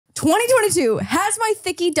2022, has my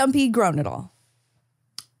thicky dumpy grown at all?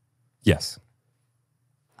 Yes.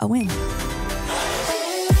 A win.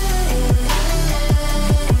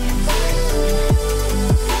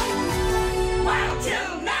 Wild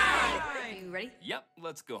Til 9. Are you ready? Yep,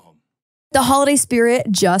 let's go home. The holiday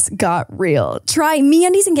spirit just got real. Try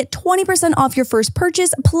MeUndies and get 20% off your first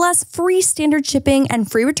purchase, plus free standard shipping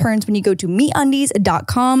and free returns when you go to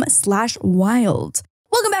MeUndies.com/wild.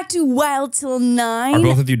 Welcome back to Wild Till 9. Are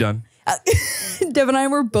both of you done? Dev and I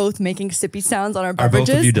were both making sippy sounds on our beverages.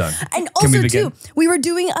 Are both of you done? And Can we also, begin? too, we were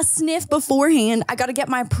doing a sniff beforehand. I got to get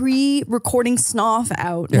my pre-recording snuff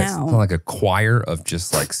out now. It's like a choir of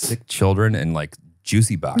just like sick children and like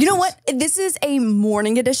juicy boxes. You know what? This is a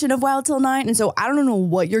morning edition of Wild Till 9, and so I don't know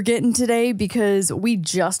what you're getting today because we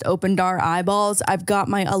just opened our eyeballs. I've got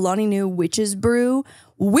my Alani Nu Witch's Brew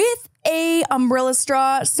with a umbrella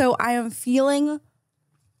straw, so I am feeling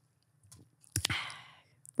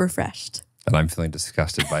refreshed. And I'm feeling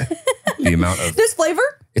disgusted by the amount of... This flavor?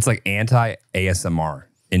 It's like anti-ASMR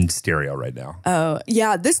in stereo right now. Oh,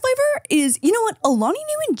 yeah. This flavor is, you know what? Alani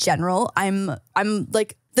Nu in general, I'm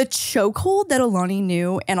like... The chokehold that Alani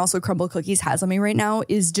Nu and also Crumble Cookies has on me right now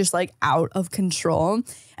is just like out of control.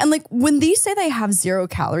 And like when these say they have 0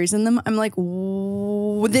 calories in them, I'm like,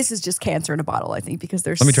 this is just cancer in a bottle, I think, because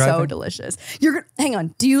they're so delicious. Hang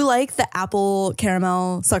on. Do you like the apple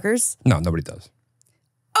caramel suckers? No, nobody does.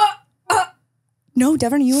 No,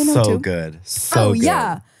 Devin, you know too? So good. So good.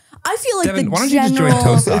 Yeah. I feel like Devin, the why don't you just join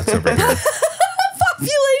Toast Socks over here?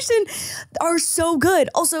 population are so good.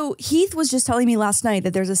 Also, Heath was just telling me last night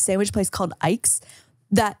that there's a sandwich place called Ike's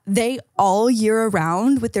that they all year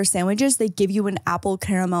around with their sandwiches, they give you an apple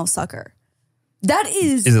caramel sucker. That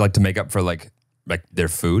is... Is it like to make up for like their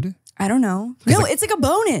food? I don't know. No, it's like a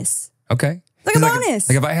bonus. Okay. Like a bonus.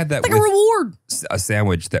 Like if I had that like with a reward. a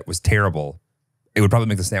sandwich that was terrible, it would probably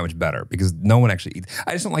make the sandwich better because no one actually eats.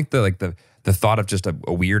 I just don't like the thought of just a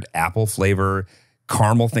weird apple flavor,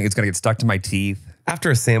 caramel thing. It's going to get stuck to my teeth.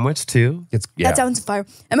 After a sandwich too? That sounds fire.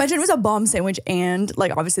 Imagine it was a bomb sandwich and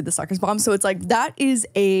like obviously the sucker's bomb. So it's like that is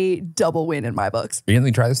a double win in my books. Are you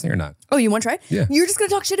going to try this thing or not? Oh, you want to try it? Yeah. You're just going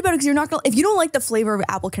to talk shit about it because you're not going to, if you don't like the flavor of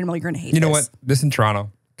apple caramel, you're going to hate it. You know what? This in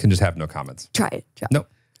Toronto can just have no comments. Try it. Nope.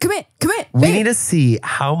 Commit. We need to see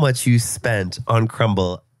how much you spent on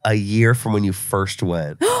Crumble a year from when you first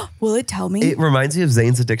went. Will it tell me? It reminds me of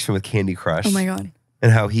Zane's addiction with Candy Crush. Oh my God.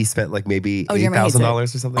 And how he spent like maybe $8,000 or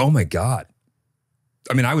something. Oh my God.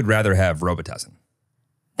 I mean, I would rather have Robitussin.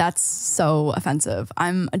 That's so offensive.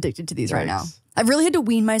 I'm addicted to these right now. I've really had to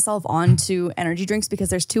wean myself onto energy drinks because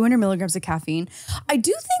there's 200 milligrams of caffeine. I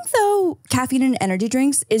do think though, caffeine in energy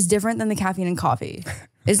drinks is different than the caffeine in coffee.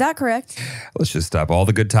 Is that correct? Let's just stop all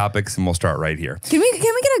the good topics and we'll start right here. Can we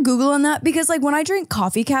get a Google on that? Because like when I drink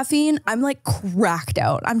coffee caffeine, I'm like cracked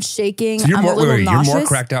out. I'm shaking. So I'm a little nauseous. You're more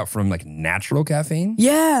cracked out from like natural caffeine?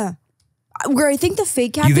 Yeah. Where I think the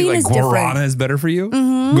fake caffeine you think, like, is different. guarana is better for you?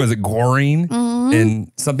 Was it guarine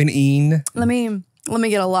and something-ine? Let me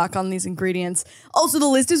get a lock on these ingredients. Also, the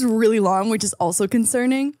list is really long, which is also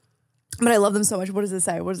concerning. But I love them so much. What does it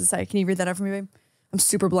say? What does it say? Can you read that out for me, babe? I'm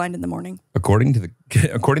super blind in the morning. According to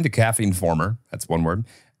Caffeine Former, that's one word,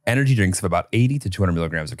 energy drinks have about 80 to 200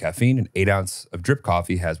 milligrams of caffeine, and 8 ounce of drip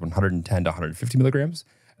coffee has 110 to 150 milligrams.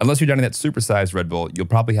 Unless you're down in that supersized Red Bull, you'll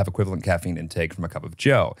probably have equivalent caffeine intake from a cup of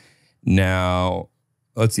Joe. Now,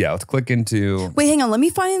 let's click into... Wait, hang on. Let me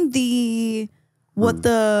find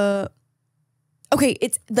okay,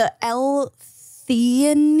 it's the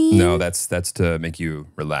L-theanine. No, that's to make you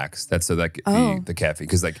relax. That's so that the caffeine,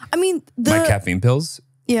 because like my caffeine pills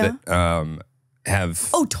that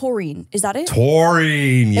have taurine. Is that it?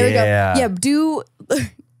 Taurine, there yeah. We go.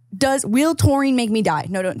 Yeah, will taurine make me die?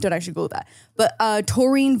 No, don't actually Google that. But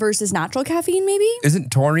taurine versus natural caffeine, maybe?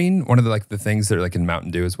 Isn't taurine one of the things that are like in Mountain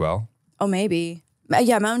Dew as well? Oh, maybe.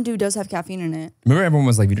 Yeah, Mountain Dew does have caffeine in it. Remember everyone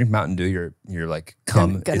was like, if you drink Mountain Dew, you're like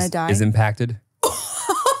cum is impacted.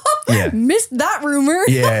 Yeah. Missed that rumor.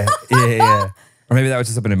 Yeah. Or maybe that was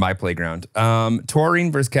just something in my playground.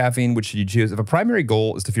 Taurine versus caffeine, which should you choose? If a primary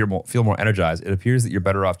goal is to feel more energized, it appears that you're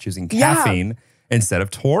better off choosing caffeine instead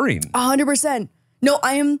of taurine. 100%. No,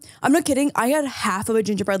 I'm not kidding. I had half of a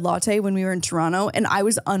gingerbread latte when we were in Toronto, and I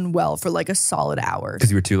was unwell for like a solid hour.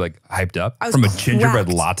 Because you were too like hyped up from a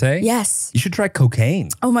gingerbread latte? Yes. You should try cocaine.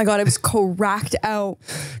 Oh my God, I was cracked out.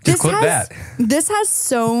 Just clip that. This has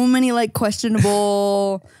so many like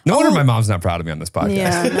questionable... No wonder my mom's not proud of me on this podcast.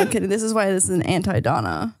 Yeah, no kidding. This is why this is an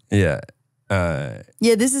anti-Donna. Yeah.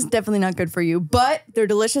 Yeah, this is definitely not good for you, but they're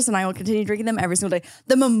delicious and I will continue drinking them every single day.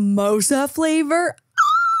 The mimosa flavor...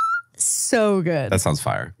 so good. That sounds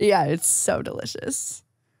fire. Yeah, it's so delicious.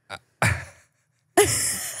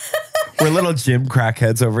 We're little gym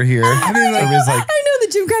crackheads over here. I mean, like, I know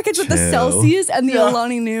the gym crackheads with the chill. Celsius and the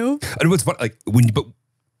Alani Nu. And what's funny, like but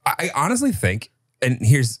I honestly think, and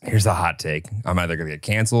here's a hot take. I'm either gonna get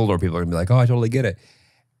canceled or people are gonna be like, oh, I totally get it.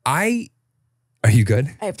 Are you good?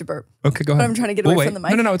 I have to burp. Okay, go ahead. But I'm trying to get away from the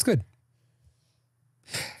mic. No, it's good.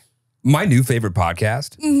 My new favorite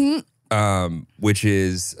podcast, which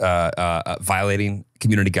is Violating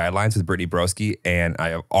Community Guidelines with Brittany Broski, and I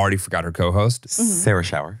have already forgot her co-host, Sarah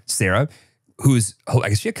Shower. Sarah, who's, I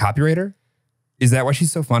guess she a copywriter? Is that why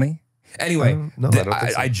she's so funny? Anyway, No, I don't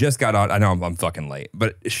think so. I just got on. I know I'm fucking late,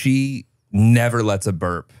 but she never lets a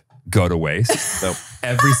burp go to waste. So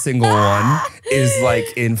every single one is like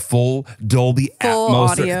in full Dolby Full Atmos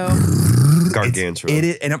audio.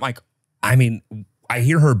 Gargantuan. and I'm like, I mean, I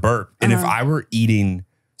hear her burp, and if I were eating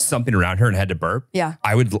something around her and had to burp, Yeah.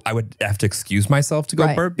 I would have to excuse myself to go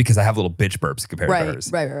Right. burp because I have little bitch burps compared to hers.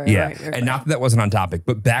 Right, Yeah, right. and not that wasn't on topic,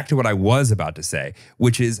 but back to what I was about to say,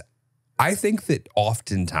 which is, I think that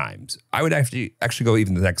oftentimes, I would actually go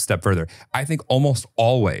even the next step further. I think almost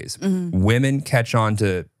always women catch on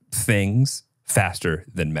to things faster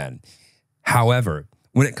than men. However,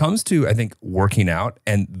 when it comes to, I think, working out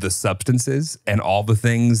and the substances and all the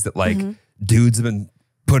things that like dudes have been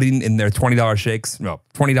putting in their $20 shakes, no,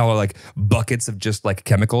 $20 like buckets of just like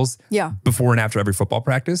chemicals Yeah. before and after every football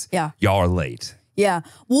practice, Yeah. y'all are late. Yeah.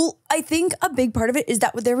 Well, I think a big part of it is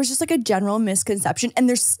that there was just like a general misconception, and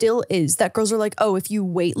there still is, that girls are like, oh, if you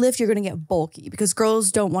weight lift, you're going to get bulky, because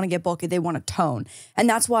girls don't want to get bulky. They want to tone. And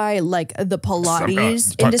that's why like the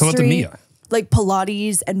Pilates tell it to industry, Mia. like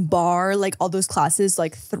Pilates and bar, like all those classes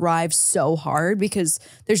like thrive so hard, because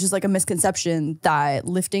there's just like a misconception that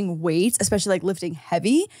lifting weights, especially like lifting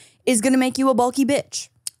heavy, is going to make you a bulky bitch.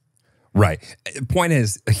 Right. Point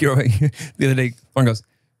is, the other day, one goes,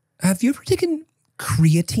 have you ever taken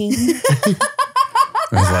creatine?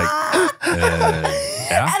 I was like,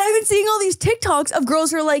 yeah. And I've been seeing all these TikToks of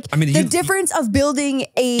girls who are like, I mean, the you- difference of building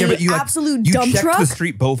a absolute you dump checked truck. the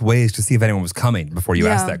street both ways to see if anyone was coming before you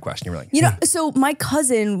Yeah. asked that question. You were like, You know, so my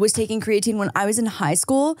cousin was taking creatine when I was in high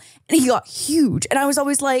school, and he got huge. And I was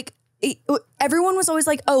always like, everyone was always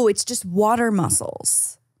like, oh, it's just water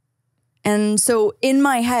muscles. And so in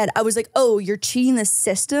my head, I was like, oh, you're cheating the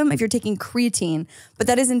system if you're taking creatine. But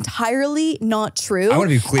that is entirely not true. I wanna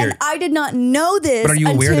be clear. And I did not know this but are you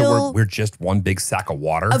aware that until we're just one big sack of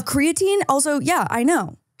water? of creatine. Also, yeah, I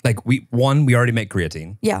know. Like we already make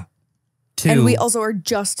creatine. Yeah. Two, And we also are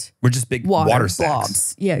just we're just big water, water sacks.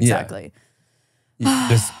 blobs. Yeah, exactly.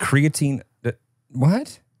 Does creatine,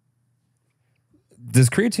 what? Does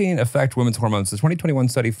creatine affect women's hormones? The 2021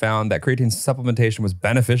 study found that creatine supplementation was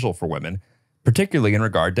beneficial for women, particularly in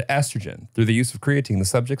regard to estrogen. Through the use of creatine, the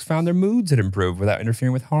subjects found their moods had improved without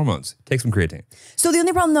interfering with hormones. Take some creatine. So the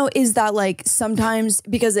only problem though is that like sometimes,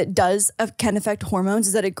 because it can affect hormones,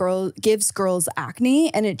 is that it gives girls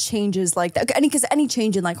acne, and it changes like that. Because any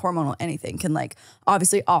change in like hormonal anything can like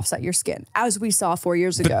obviously offset your skin, as we saw 4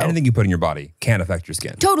 years ago. But anything you put in your body can affect your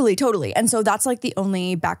skin. Totally. And so that's like the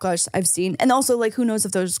only backlash I've seen. And also like, who knows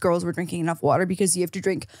if those girls were drinking enough water, because you have to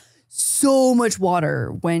drink so much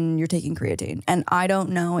water when you're taking creatine. And I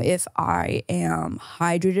don't know if I am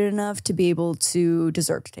hydrated enough to be able to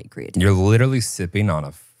deserve to take creatine. You're literally sipping on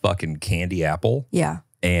a fucking candy apple. Yeah.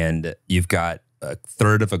 And you've got a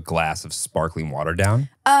third of a glass of sparkling water down.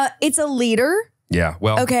 It's a liter. Yeah.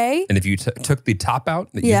 Well, Okay. And if you took the top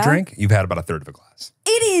out that Yeah. you drank, you've had about a third of a glass.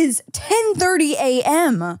 It is 10:30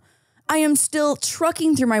 a.m. I am still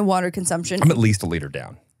trucking through my water consumption. I'm at least a liter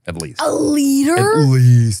down. At least. A liter? At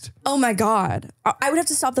least. Oh my God. I would have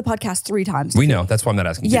to stop the podcast 3 times. We know. That's why I'm not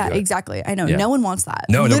asking you Yeah, to do it. exactly. I know. Yeah. No one wants that.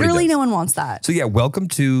 No, nobody literally does. no one wants that. So yeah, welcome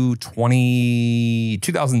to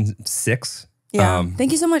 2006. Yeah.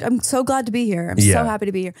 Thank you so much. I'm so glad to be here. I'm Yeah. so happy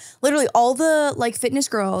to be here. Literally all the like fitness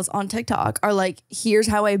girls on TikTok are like, here's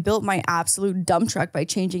how I built my absolute dump truck by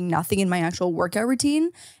changing nothing in my actual workout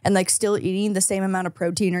routine and like still eating the same amount of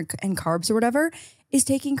protein and carbs or whatever, is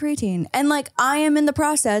taking creatine. And like, I am in the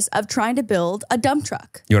process of trying to build a dump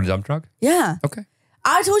truck. You want a dump truck? Yeah. Okay.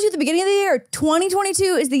 I told you at the beginning of the year, 2022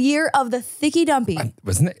 is the year of the thicky dumpy.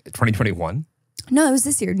 Wasn't it 2021? No, it was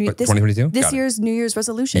this year. What, 2022? This Got it. year's New Year's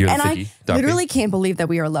resolution. Year of And the I thicky dumpy. literally can't believe that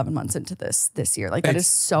we are 11 months into this year. Like that is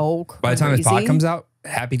so crazy. By the time this pod comes out,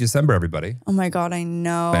 happy December, everybody. Oh my God, I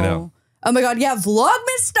know. I know. Oh my God, yeah,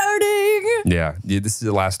 Vlogmas starting. Yeah. This is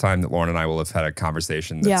the last time that Lauren and I will have had a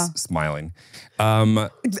conversation that's Yeah. smiling. And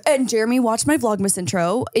Jeremy watched my Vlogmas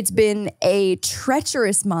intro. It's been a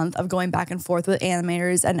treacherous month of going back and forth with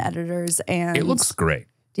animators and editors. And It looks great.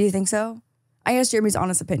 Do you think so? I asked Jeremy's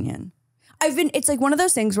honest opinion. it's like one of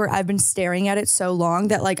those things where I've been staring at it so long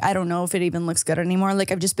that like, I don't know if it even looks good anymore.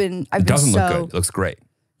 Like it doesn't look good. It looks great.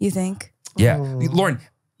 You think? Yeah. Lauren,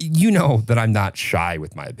 you know that I'm not shy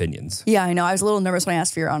with my opinions. Yeah, I know. I was a little nervous when I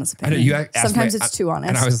asked for your honest opinion. I know, Sometimes it's too honest.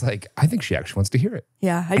 And I was like, I think she actually wants to hear it.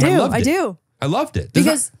 Yeah, I And do. I do. I loved it.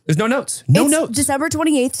 Because there's no notes. No it's notes. December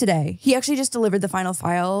 28th today. He actually just delivered the final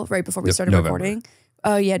file right before we started November. recording.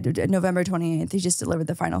 Oh yeah, November 28th. He just delivered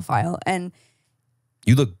the final file. And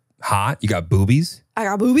You look hot. You got boobies. I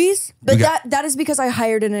got boobies. But that is because I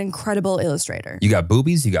hired an incredible illustrator. You got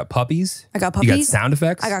boobies. You got puppies. I got puppies. You got sound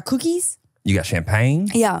effects. I got cookies. You got champagne.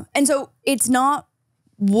 Yeah. And so it's not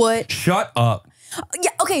what Shut up. Yeah,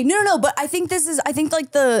 okay, no, but I think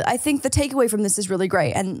the takeaway from this is really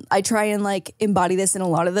great. And I try and like embody this in a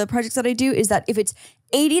lot of the projects that I do is that if it's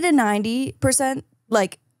 80 to 90%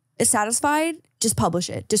 like satisfied, just publish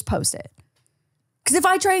it, just post it. Because if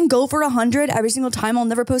I try and go for 100 every single time, I'll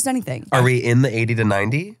never post anything. Are we in the 80 to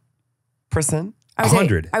 90%? I would say-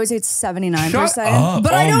 100. I would say it's 79%. Shut up.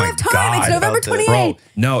 But I Oh don't my have time. God. It's November I felt it. 28th. Bro,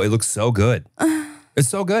 no, it looks so good. It's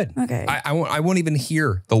so good. Okay. I won't even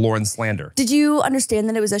hear the Lauren slander. Did you understand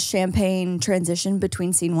that it was a champagne transition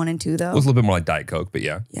between scene 1 and 2 though? It was a little bit more like Diet Coke, but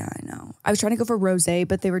yeah. Yeah, I know. I was trying to go for rosé,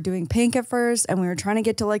 but they were doing pink at first, and we were trying to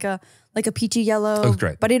get to like a peachy yellow. It looks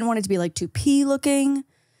great. But I didn't want it to be like too pea looking.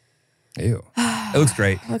 Ew. It looks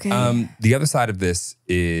great. Okay. The other side of this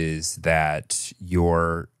is that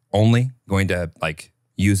you're only going to like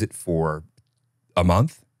use it for a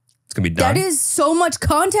month. It's gonna be done. That is so much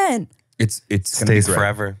content. It's gonna be Stays great.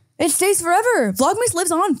 forever. It stays forever. Vlogmas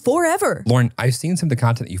lives on forever. Lauren, I've seen some of the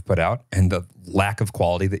content that you've put out and the lack of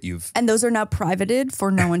quality that you've. And those are now privated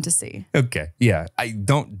for no one to see. Okay, yeah.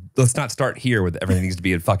 Let's not start here with everything needs to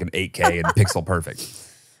be in fucking 8K and pixel perfect.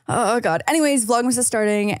 Oh God. Anyways, Vlogmas is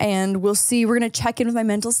starting and we'll see. We're going to check in with my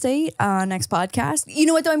mental state next podcast. You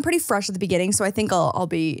know what though? I'm pretty fresh at the beginning, so I think I'll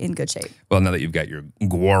be in good shape. Well, now that you've got your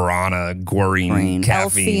guarine,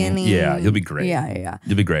 caffeine. L-theanine. Yeah, you'll be great. Yeah.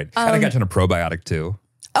 You'll be great. And I got you on a probiotic too.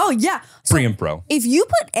 Oh yeah. So Pre and pro. if you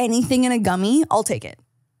put anything in a gummy, I'll take it.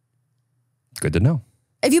 Good to know.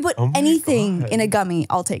 If you put Oh my anything God. in a gummy,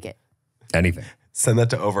 I'll take it. Anything. Send that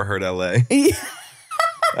to Overheard LA.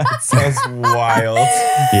 That sounds wild.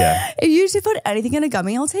 Yeah. If you just put anything in a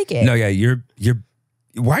gummy, I'll take it. No, yeah, you're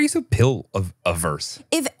why are you so pill averse?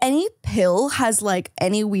 If any pill has like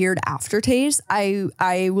any weird aftertaste,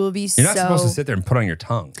 I will be You're not supposed to sit there and put it on your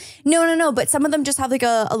tongue. No. But some of them just have like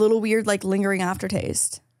a little weird like lingering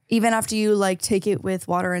aftertaste, even after you like take it with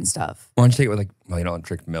water and stuff. Why don't you take it with like, well, you don't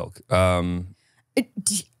drink milk.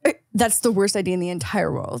 That's the worst idea in the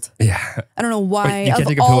entire world. Yeah. I don't know why. Wait, you can't of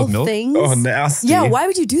take a pill all with milk? things, Oh, nasty. yeah. Why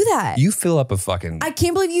would you do that? You fill up a fucking I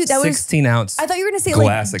can't believe you. That was. 16-ounce I thought you were gonna say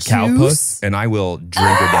glass like of cow juice. puss, and I will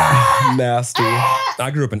drink her down. Nasty.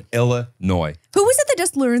 I grew up in Illinois. Who was it that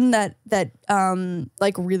just learned that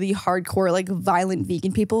like really hardcore like violent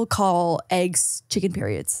vegan people call eggs chicken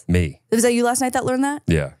periods? Me. Was that you last night that learned that?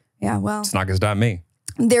 Yeah. Yeah. Well, It's not gonna stop me.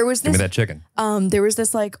 there was Give this me that chicken. there was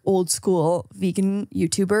this like old school vegan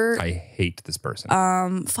YouTuber. I hate this person.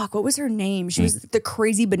 Fuck, what was her name? She was the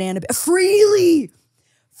crazy banana. Freely.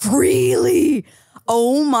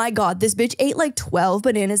 Oh my God, this bitch ate like 12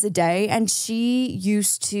 bananas a day, and she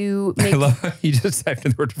used to I make love how you just typed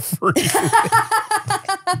in the word free. like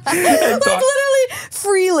literally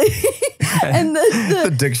freely. And the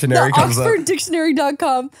The dictionary comes up.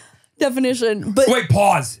 OxfordDictionary.com definition. But Wait,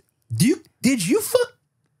 pause. Did you fuck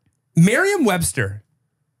Merriam-Webster?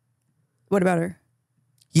 what about her?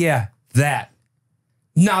 Yeah, that.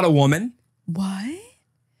 Not a woman. What?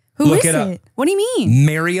 Who Look is it up. it? What do you mean?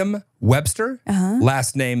 Merriam-Webster.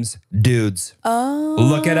 Last name's dudes. Oh.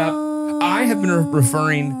 Look it up. I have been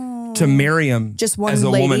referring to Merriam Just one as a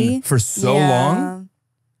lady? woman for so Yeah. long.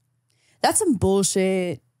 That's some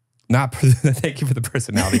bullshit. Thank you for the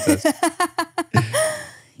personality test.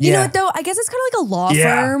 You know what though? I guess it's kind of like a law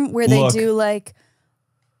Yeah. firm where they Look. do like.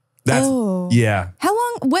 That's Oh. yeah. How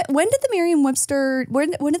long? When did the Merriam-Webster?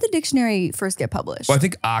 When did the dictionary first get published? Well, I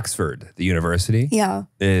think Oxford, the university, Yeah.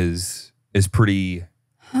 is pretty.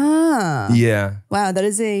 Huh. Yeah, Wow, that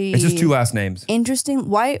is a. it's just two last names. Interesting.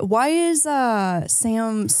 Why is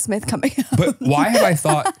Sam Smith coming up? But why have I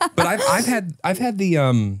thought? But I've had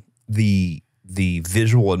the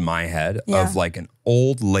visual in my head Yeah. of like an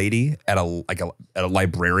old lady at a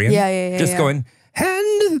librarian. Yeah, Just yeah. going,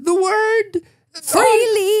 and the word Freely.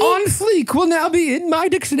 on fleek will now be in my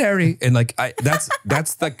dictionary, and like that's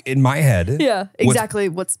like in my head. Yeah, exactly.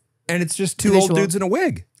 What's And it's just two old Visual. dudes in a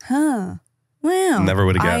wig. Wow. Never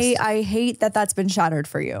would've guessed. I hate that that's been shattered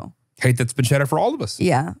for you. Hate that's been shattered for all of us.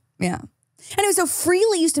 Yeah. Anyway, so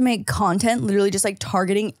Freely used to make content literally just like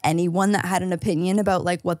targeting anyone that had an opinion about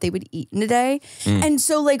like what they would eat in a day. And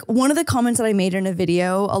so like one of the comments that I made in a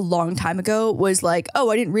video a long time ago was like, oh,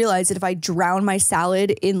 I didn't realize that if I drown my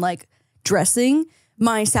salad in like dressing,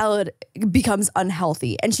 my salad becomes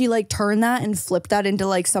unhealthy. And she like turned that and flipped that into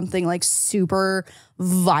like something like super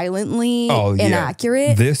violently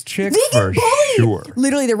inaccurate. This chick Vegan for bully! sure.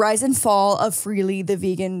 Literally the rise and fall of Freely, the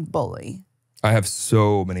vegan bully. I have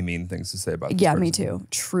so many mean things to say about this Yeah, person. me too.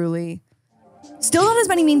 Truly. Still not as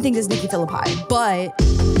many mean things as Nikki Philippi, but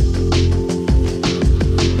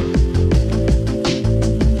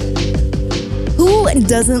who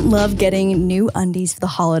doesn't love getting new undies for the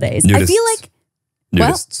holidays? Nudists. I feel like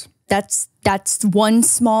Nudists. that's one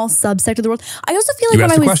small subsect of the world. I also feel like You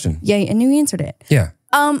when asked I the was question. yeah, and you answered it. Yeah.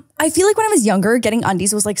 I feel like when I was younger, getting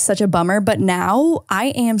undies was like such a bummer, but now I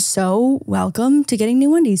am so welcome to getting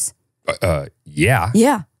new undies. Yeah.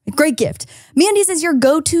 Yeah, great gift. MeUndies is your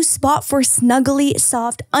go-to spot for snuggly,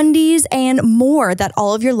 soft undies and more that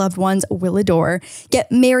all of your loved ones will adore.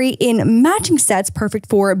 Get merry in matching sets perfect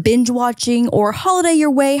for binge watching or holiday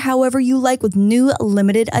your way however you like with new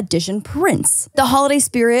limited edition prints. The holiday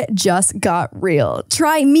spirit just got real.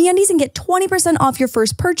 Try MeUndies and get 20% off your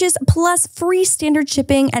first purchase plus free standard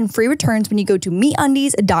shipping and free returns when you go to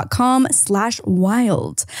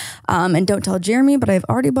MeUndies.com/wild. And don't tell Jeremy, but I've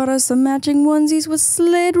already bought us some matching onesies with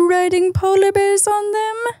sled riding polar bears on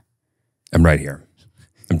them. I'm right here.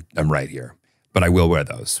 I'm right here. But I will wear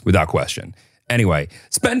those without question. Anyway,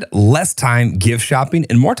 spend less time gift shopping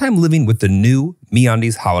and more time living with the new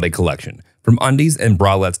MeUndies holiday collection. From undies and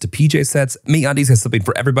bralettes to PJ sets, MeUndies has something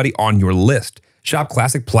for everybody on your list. Shop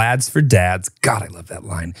classic plaids for dads. God, I love that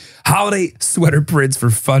line. Holiday sweater prints for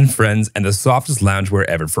fun friends and the softest loungewear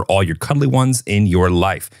ever for all your cuddly ones in your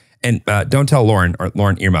life. And don't tell Lauren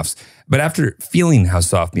earmuffs, but after feeling how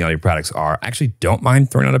soft MeUndies products are, I actually don't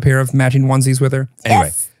mind throwing out a pair of matching onesies with her.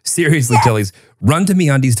 Anyway, seriously, Tillies, run to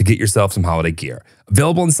MeUndies to get yourself some holiday gear.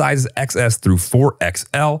 Available in sizes XS through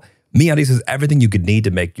 4XL, MeUndies has everything you could need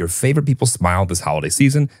to make your favorite people smile this holiday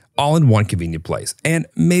season, all in one convenient place. And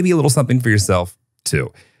maybe a little something for yourself,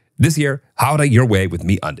 too. This year, holiday your way with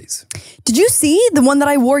MeUndies. Did you see the one that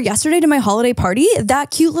I wore yesterday to my holiday party?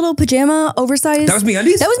 That cute little pajama oversized. That was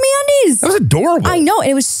MeUndies? That was MeUndies. That was adorable. I know.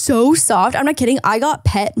 And it was so soft. I'm not kidding. I got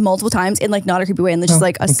pet multiple times in like not a creepy way and just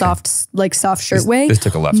like a soft shirt way. This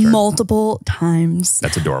took a left turn. Multiple times.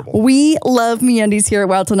 That's adorable. We love MeUndies here at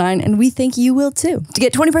Wild Til 9 and we think you will too. To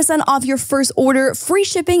get 20% off your first order, free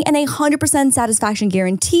shipping and a 100% satisfaction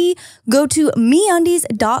guarantee, go to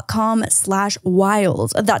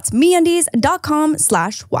MeUndies.com/wild. That's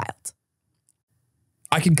MeUndies.com/wild.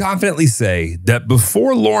 I can confidently say that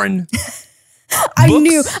before Lauren I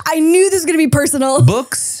knew this was going to be personal.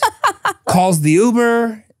 books, calls the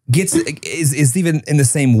Uber, is even in the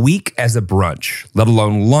same week as a brunch, let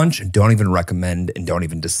alone lunch, and don't even recommend and don't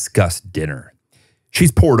even discuss dinner. She's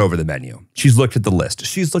pored over the menu. She's looked at the list.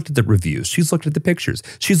 She's looked at the reviews. She's looked at the pictures.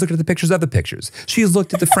 She's looked at the pictures of the pictures. She's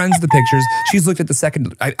looked at the friends of the pictures. She's looked at the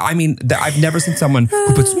second. I mean, I've never seen someone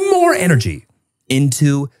who puts more energy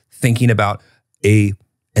into thinking about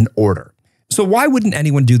an order. So why wouldn't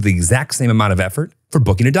anyone do the exact same amount of effort for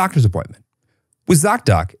booking a doctor's appointment? With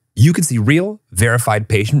ZocDoc, you can see real, verified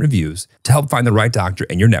patient reviews to help find the right doctor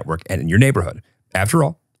in your network and in your neighborhood. After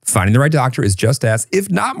all, finding the right doctor is just as, if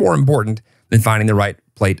not more important, than finding the right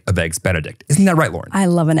plate of Eggs Benedict. Isn't that right, Lauren? I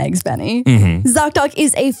love an Eggs Benny. Mm-hmm. ZocDoc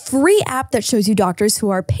is a free app that shows you doctors who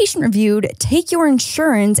are patient reviewed, take your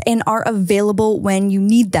insurance, and are available when you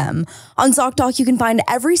need them. On ZocDoc, you can find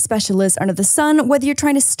every specialist under the sun, whether you're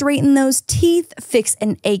trying to straighten those teeth, fix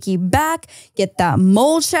an achy back, get that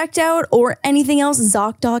mole checked out, or anything else,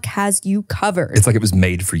 ZocDoc has you covered. It's like it was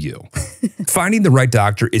made for you. Finding the right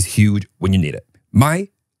doctor is huge when you need it. My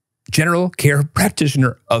general care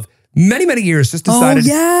practitioner of many, many years just decided to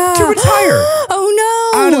retire.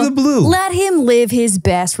 Oh no. Out of the blue. Let him live his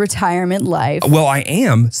best retirement life. Well, I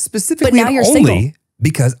am specifically But now you're only single.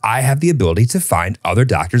 because I have the ability to find other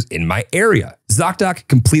doctors in my area. ZocDoc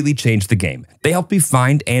completely changed the game. They help me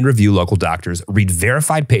find and review local doctors, read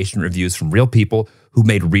verified patient reviews from real people who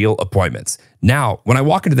made real appointments. Now, when I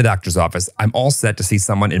walk into the doctor's office, I'm all set to see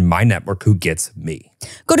someone in my network who gets me.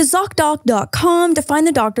 Go to ZocDoc.com to find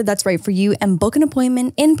the doctor that's right for you and book an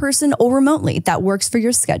appointment in person or remotely that works for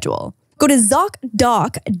your schedule. Go to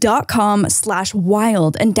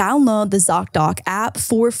ZocDoc.com/wild and download the ZocDoc app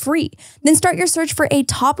for free. Then start your search for a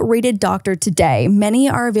top-rated doctor today. Many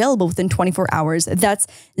are available within 24 hours. That's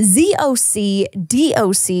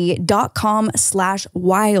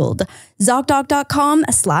ZocDoc.com/wild.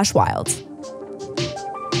 ZocDoc.com/wild.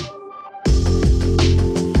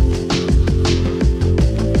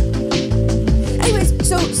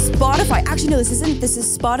 So Spotify, actually no, this isn't. This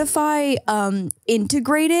is Spotify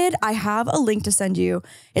integrated. I have a link to send you.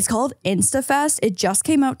 It's called InstaFest. It just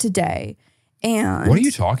came out today. And What are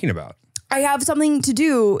you talking about? I have something to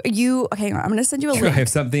do. Okay, hang on. I'm going to send you a I link. have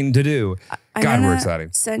something to do. I'm God, we're gonna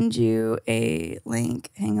excited. Send you a link.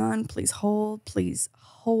 Hang on. Please hold. Please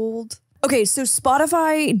hold. Okay, so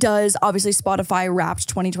Spotify does obviously Spotify Wrapped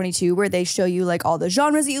 2022, where they show you like all the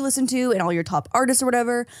genres that you listen to and all your top artists or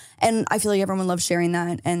whatever. And I feel like everyone loves sharing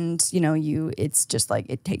that. And it's just like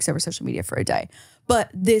it takes over social media for a day.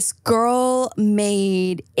 But this girl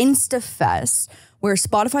made InstaFest, where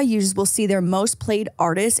Spotify users will see their most played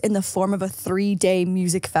artists in the form of a 3-day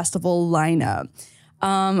music festival lineup.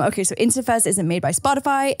 Okay, so InstaFest isn't made by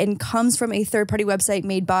Spotify and comes from a third-party website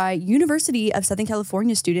made by University of Southern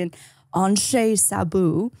California student Anshe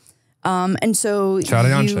Sabu. And so Shout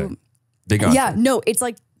out Anshe. Big Anshe. yeah, no, it's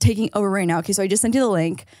like taking over right now. Okay, so I just sent you the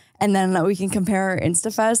link, and then we can compare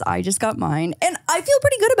InstaFest. I just got mine, and I feel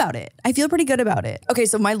pretty good about it. Okay,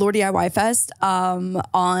 so my LaurDIY Fest I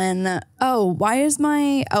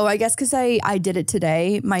guess because I did it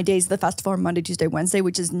today. My days of the festival are Monday, Tuesday, Wednesday,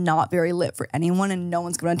 which is not very lit for anyone, and no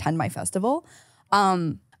one's going to attend my festival.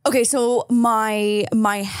 Okay, so my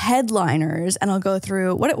headliners, and I'll go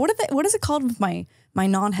through what is it called with my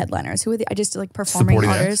non-headliners? Who are I just like performing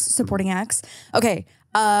artists, supporting acts. Okay,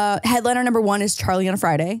 headliner number 1 is Charlie on a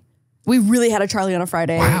Friday. We really had a Charlie on a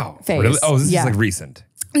Friday phase. Really? Oh, this is like recent.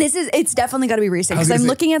 It's definitely got to be recent because I'm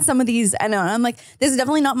looking at some of these and I'm like, this is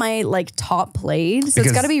definitely not my like top played, so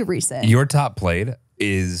it's got to be recent. Your top played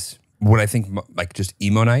is what I think like just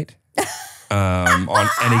emo night on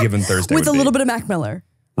any given Thursday with a little bit of Mac Miller.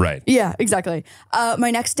 Right. Yeah, exactly. My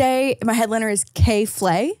next day, my headliner is K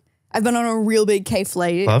Flay. I've been on a real big K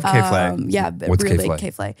Flay. Love K Flay. Yeah, what's real K-Flay? big K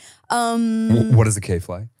Flay. What is a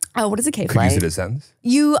K-Fly? Oh, what is a K Could you Flay? use it as a sentence?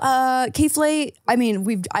 K Flay. I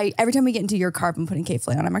mean, every time we get into your car, I'm putting K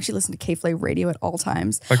Flay on. I'm actually listening to K Flay radio at all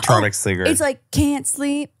times. Electronic singer. It's like can't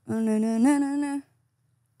sleep. Oh, no.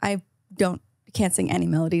 I can't sing any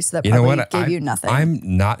melodies, so that probably gave you nothing. I'm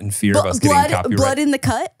not in fear of us getting copyright. Blood in the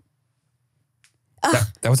cut.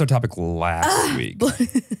 That was our topic last week.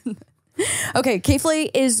 Okay, K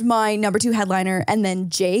Flay is my number 2 headliner, and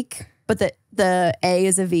then Jake, but the A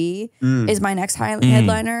is a V, is my next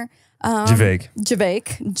headliner. Javake.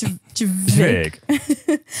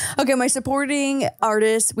 Okay, my supporting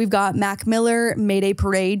artists, we've got Mac Miller, Mayday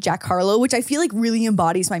Parade, Jack Harlow, which I feel like really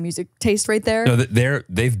embodies my music taste right there. No,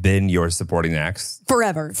 they've been your supporting acts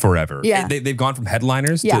Forever. Yeah. They've gone from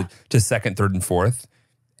headliners to second, third, and fourth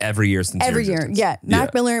every year since every your year. existence. Yeah.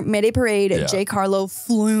 Mac Miller, Mayday Parade, Jake Harlow,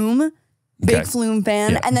 Flume. Big Flume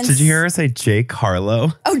fan. Yeah. And then Did you hear her say Jake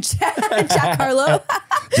Harlow? Oh, Jack Harlow.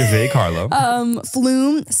 Javake Harlow.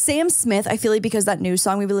 Flume, Sam Smith, I feel like because that new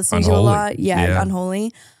song we've been listening to a Unholy. lot. Yeah, Yeah.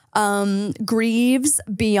 Unholy. Greaves,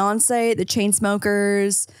 Beyonce, the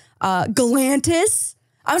Chainsmokers, Galantis.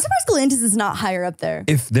 I'm surprised Galantis is not higher up there.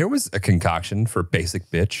 If there was a concoction for basic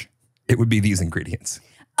bitch, it would be these ingredients.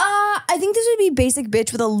 I think this would be basic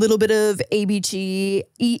bitch with a little bit of ABG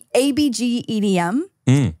EDM.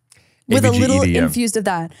 With a ABG little EDM. infused of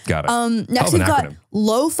that. Got it. Next Hell we've of an got acronym.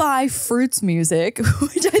 lo-fi fruits music,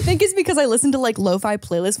 which I think is because I listen to like lo-fi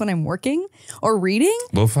playlists when I'm working or reading.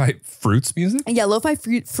 Lo-fi fruits music? Yeah, lo-fi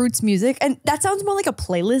fruits music. And that sounds more like a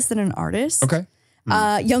playlist than an artist. Okay.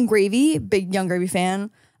 Young Gravy, big Young Gravy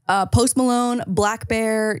fan. Post Malone, Black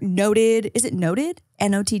Bear, Noted. Is it Noted?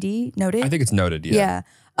 N-O-T-D? Noted? I think it's noted, yeah.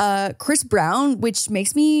 Yeah. Chris Brown, which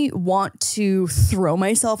makes me want to throw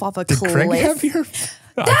myself off a Did cliff. Craig have your...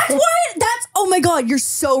 Oh my God, you're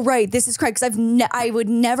so right. This is Craig, because I would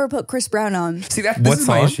never put Chris Brown on. See, this What is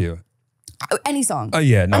my song? issue. Any song. Oh,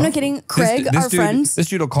 yeah, no. I'm not kidding. Craig, our friends. This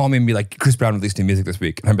dude will call me and be like, Chris Brown released new music this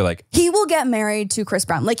week. And I'd be like, He will get married to Chris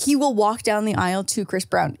Brown. Like he will walk down the aisle to Chris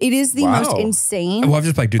Brown. It is the most insane well, I'm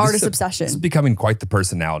just like, dude, artist this obsession. is becoming quite the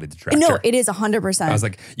personality detractor. No, it is 100%. I was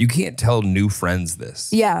like, you can't tell new friends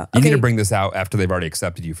this. Yeah, You need okay. to bring this out after they've already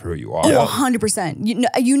accepted you for who you are. Oh, 100%.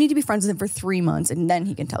 You need to be friends with him for 3 months and then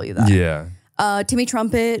he can tell you that. Yeah. Timmy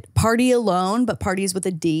Trumpet, Party Alone, but parties with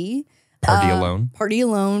a D. Party Alone. Party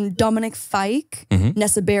Alone, Dominic Fike,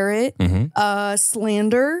 Nessa Barrett,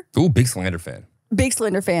 Slander, Ooh, big Slander fan. big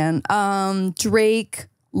Slander fan. Drake,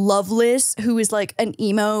 Loveless, who is like an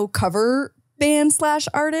emo cover band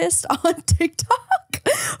 / artist on TikTok,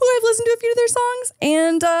 who I've listened to a few of their songs.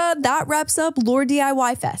 And that wraps up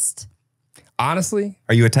LaurDIY Fest. Honestly,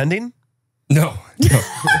 Are you attending? no,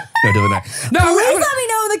 definitely not. No, Please let me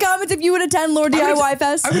know in the comments if you would attend LaurDIY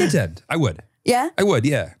Fest. I would attend. I would. Yeah. I would,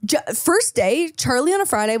 yeah. First day, Charlie on a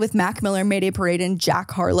Friday with Mac Miller, Mayday Parade, and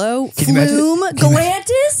Jack Harlow. Can you Flume,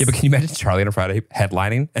 Galantis. Yeah, but can you imagine Charlie on a Friday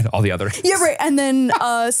headlining and all the other? Yeah, right. And then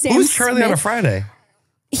Sam Who's Charlie Smith. on a Friday?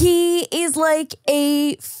 He is like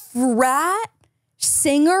a frat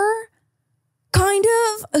singer, kind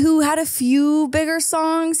of, who had a few bigger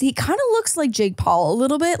songs. He kind of looks like Jake Paul a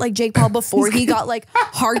little bit, like Jake Paul before he got like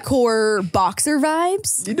hardcore boxer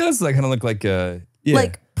vibes. He does like kind of look like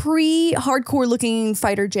Like pre-hardcore looking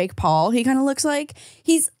fighter Jake Paul. He kind of looks like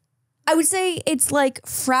I would say it's like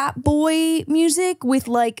frat boy music with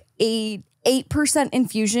like a 8%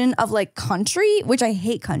 infusion of like country, which I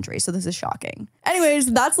hate country, so this is shocking.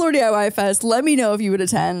 Anyways, that's LaurDIY Fest. Let me know if you would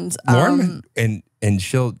attend. Lauren and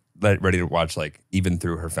she'll ready to watch like even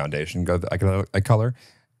through her foundation go I color.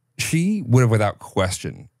 She would have without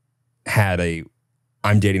question had a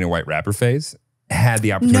I'm dating a white rapper phase. Had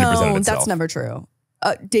the opportunity presented No, itself. that's never true.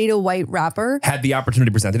 Date a white rapper? Had the opportunity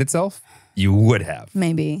presented itself, you would have.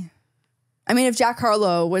 Maybe. I mean, if Jack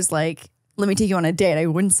Harlow was like, let me take you on a date, I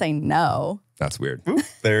wouldn't say no. That's weird.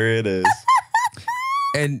 There it is.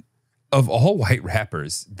 And of all white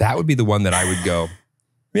rappers, that would be the one that I would go,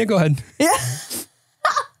 yeah, go ahead. Yeah.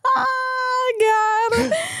 Oh,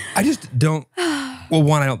 God. I just don't. Well,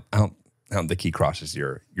 one, I don't think he crosses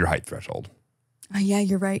your height threshold. Oh, yeah,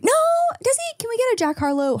 you're right. No, does he? Can we get a Jack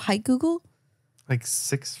Harlow height Google? Like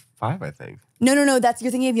 6'5", I think. No. You're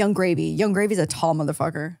thinking of Young Gravy. Young Gravy's a tall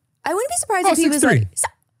motherfucker. I wouldn't be surprised if he was 6'3". like 6'3".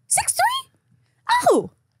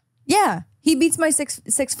 Oh, yeah. He beats my six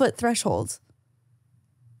foot threshold.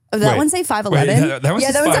 Oh, that Wait, one say 5'11"? that one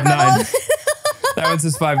says 5'9". That one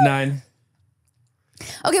says 5'9".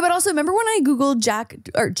 Okay, but also remember when I Googled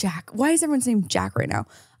Jack? Why is everyone saying Jack right now?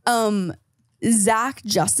 Zach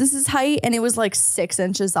Justice's height, and it was like 6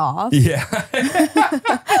 inches off. Yeah.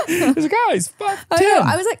 There's a guy, he's 5'10". I know.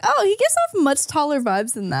 I was like, oh, he gives off much taller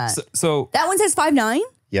vibes than that. So That one says 5'9".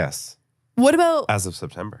 Yes. What about? As of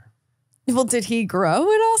September. Well, did he grow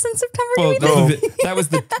at all since September? well, do we think? that was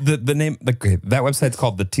the name. That website's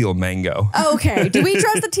called the Teal Mango. Okay. Do we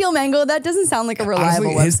trust the Teal Mango? That doesn't sound like a reliable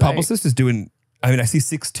Honestly, his website. publicist is doing. I mean, I see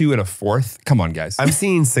 6'2" and a fourth. Come on, guys. I'm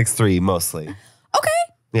seeing 6'3" mostly. Okay.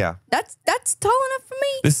 Yeah. That's tall enough for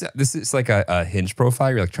me. This is like a Hinge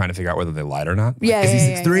profile. You're like trying to figure out whether they lied or not. Like, Yeah, is he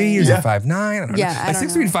yeah, 6'3" yeah, or is yeah. he 5'9"? I don't know. Yeah, I Like don't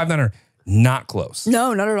 6'3" know. and 5'9" are not close.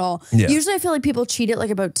 No, not at all. Yeah. Usually I feel like people cheat at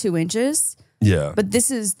like about 2 inches, Yeah. but this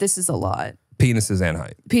is a lot. Penises and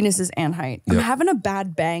height. Penises and height. I'm Yep. having a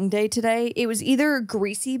bad bang day today. It was either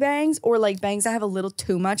greasy bangs or like bangs that have a little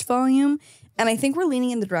too much volume. And I think we're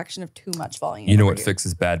leaning in the direction of too much volume. You know over what here.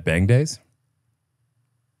 fixes bad bang days?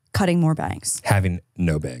 Cutting more bangs. Having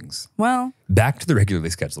no bangs. Well, Back to the regularly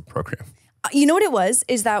scheduled program. you know what it was?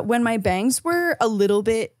 Is that when my bangs were a little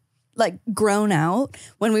bit like grown out,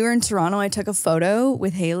 when we were in Toronto, I took a photo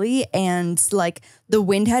with Haley and like the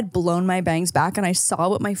wind had blown my bangs back and I saw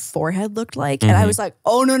what my forehead looked like. And I was like,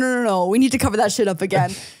 oh, no. We need to cover that shit up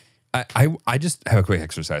again. I just have a quick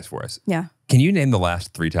exercise for us. Yeah. Can you name the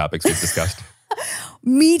last 3 topics we've discussed?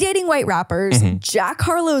 Me dating white rappers, Jack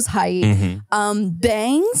Harlow's height,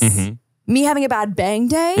 bangs, me having a bad bang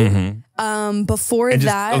day. Before And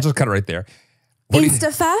that, I'll just cut it right there. What do you-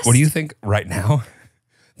 InstaFest. What do you think right now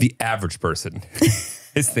the average person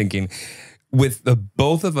is thinking with the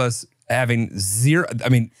both of us having zero? I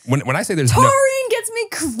mean, when I say there's no, Taurine gets me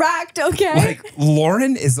cracked, okay? like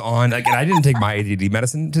Lauren is on, like, and I didn't take my ADD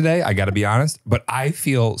medicine today, I got to be honest, but I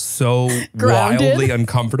feel so Grounded. wildly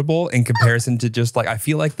uncomfortable in comparison to just like, I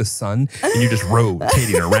feel like the sun and you're just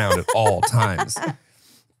rotating around at all times.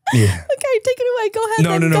 Yeah. Okay, take it away. Go ahead.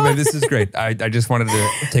 No, then. Go but ahead. this is great. I just wanted to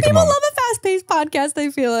take a People moment. love a fast-paced podcast,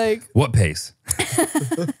 I feel like. What pace?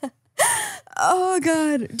 Oh,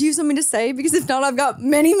 God. Do you have something to say? Because if not, I've got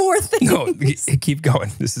many more things. No, keep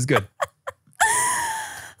going. This is good.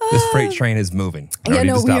 This freight train is moving. I Yeah, don't need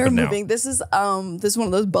no, to we stop are it now. moving. This is one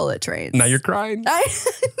of those bullet trains. Now you're crying.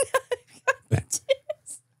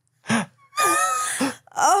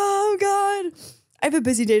 Oh, God. I have a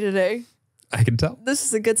busy day today. I can tell. This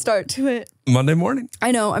is a good start to it. Monday morning.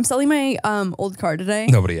 I know. I'm selling my old car today.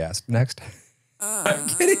 Nobody asked. Next. I'm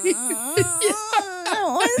kidding. That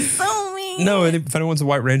was so mean. No, and if anyone's a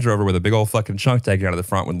white Range Rover with a big old fucking chunk taken out of the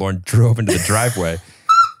front when Lauren drove into the driveway,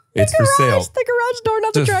 it's for sale. The garage door,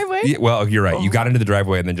 not the Just- driveway. yeah, well, you're right. You got into the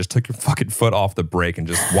driveway and then just took your fucking foot off the brake and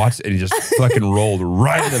just watched and you just fucking rolled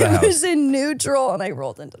right into the I was house. in neutral and I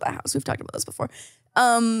rolled into the house. We've talked about this before.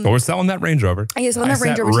 But we're selling that Range Rover. Yeah, selling I that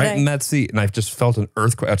Range sat Rover right today. in that seat and I just felt an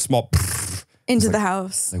earthquake, a small Into the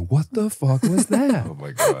house. like, what the fuck was that? Oh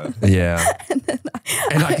my God. Yeah.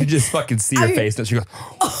 And I could just fucking see her face and she goes,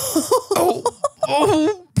 oh.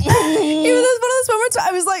 Even those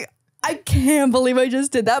was like, I can't believe I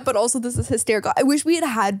just did that. But also, this is hysterical. I wish we had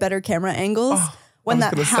had better camera angles when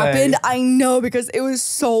that happened. I know, because it was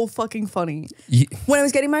so fucking funny. When I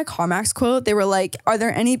was getting my CarMax quote, they were like, are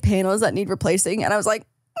there any panels that need replacing? And I was like,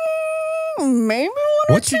 maybe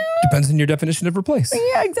one or two. Depends on your definition of replace.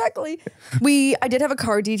 Yeah, exactly. I did have a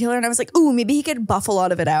car detailer, and I was like, ooh, maybe he could buff a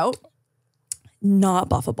lot of it out. Not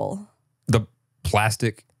buffable. The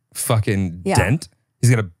plastic fucking dent? He's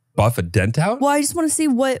going to buff a dent out? Well, I just want to see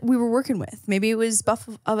what we were working with. Maybe it was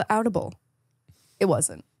outable. It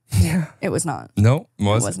wasn't. Yeah. It was not. No, it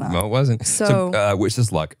was not. No, it wasn't. So wish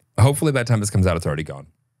us luck. Hopefully by the time this comes out, it's already gone.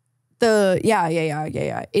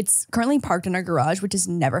 Yeah. It's currently parked in our garage, which has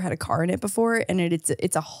never had a car in it before. And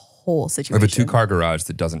it's a whole situation. We have a 2-car garage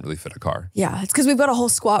that doesn't really fit a car. Yeah, it's because we've got a whole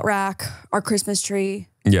squat rack, our Christmas tree.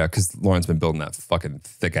 Yeah, because Lauren's been building that fucking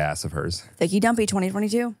thick ass of hers. Thicky Dumpy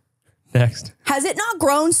 2022. Next. Has it not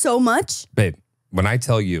grown so much? Babe, when I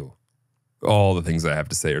tell you, all the things I have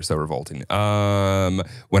to say are so revolting.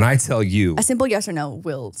 When I tell you... A simple yes or no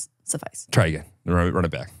will suffice. Try again. Run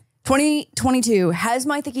it back. 2022, has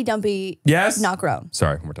my Thicky Dumpy not grown?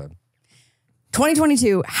 Sorry, one more time.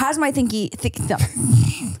 2022, has my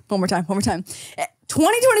one more time.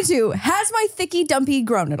 2022, has my Thicky Dumpy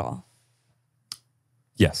grown at all?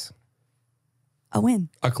 Yes. A win.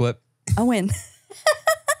 A clip. A win.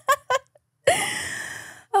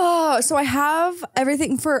 Oh, so I have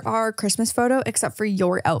everything for our Christmas photo except for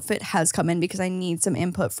your outfit has come in because I need some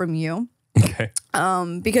input from you. Okay.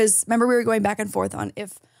 Because remember we were going back and forth on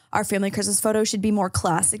if our family Christmas photo should be more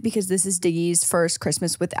classic because this is Diggy's first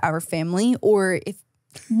Christmas with our family, or if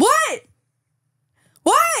what?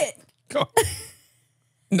 Go on.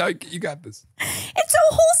 No, you got this. It's so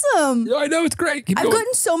wholesome. Yeah, I know, it's great. Keep I've going.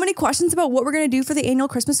 gotten so many questions about what we're going to do for the annual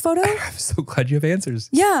Christmas photo. I'm so glad you have answers.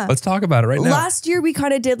 Yeah. Let's talk about it right now. Last year, we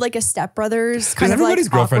kind of did like a stepbrothers kind Does of everybody's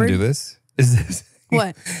like girlfriend awkward. do this? Is this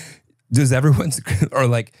What? Does everyone's, or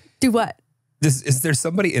like, Do what? is there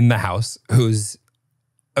somebody in the house who's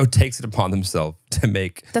takes it upon themselves to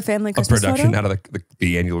make The family a Christmas production photo? out of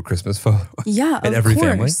the annual Christmas photo? Yeah, in of every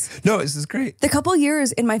course. family. No, this is great. The couple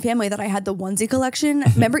years in my family that I had the onesie collection,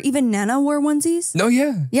 remember even Nana wore onesies? No,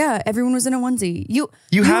 yeah. Yeah, everyone was in a onesie.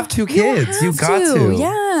 You have 2 kids. You got to.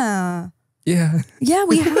 Yeah. Yeah. Yeah,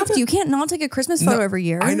 we have to. You can't not take a Christmas photo every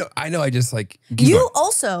year. I know. I just like You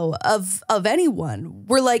also, of anyone,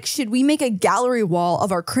 were like, should we make a gallery wall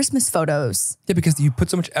of our Christmas photos? Yeah, because you put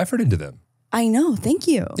so much effort into them. I know. Thank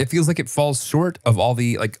you. It feels like it falls short of all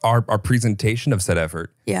the like our presentation of said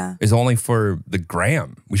effort. Yeah. Is only for the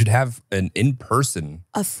gram. We should have an in-person.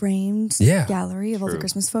 A framed Yeah. gallery of all the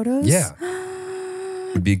Christmas photos? Yeah.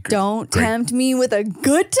 Would be Don't great. tempt me with a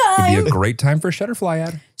good time. It'd be a great time for a Shutterfly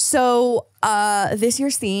ad. So this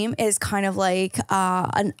year's theme is kind of like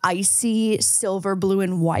an icy silver, blue,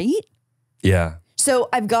 and white. Yeah. So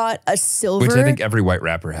I've got a silver. Which I think every white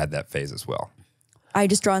rapper had that phase as well. I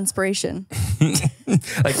just draw inspiration.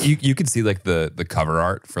 Like you could see like the cover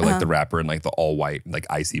art for like the rapper in like the all white like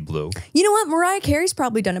icy blue. You know what? Mariah Carey's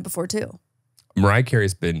probably done it before too. Mariah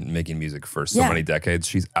Carey's been making music for so Yeah. many decades.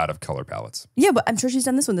 She's out of color palettes. Yeah, but I'm sure she's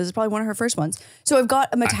done this one. This is probably one of her first ones. So I've got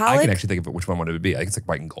a I metallic. can actually think of which one would it be. I think it's like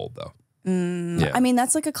white and gold though. Yeah. I mean,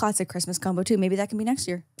 that's like a classic Christmas combo too. Maybe that can be next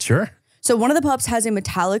year. Sure. So one of the pups has a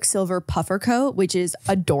metallic silver puffer coat, which is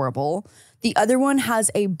adorable. The other one has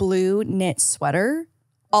a blue knit sweater,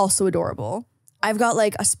 also adorable. I've got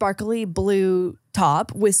like a sparkly blue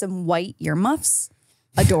top with some white earmuffs.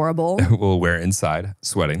 Adorable. We'll wear inside,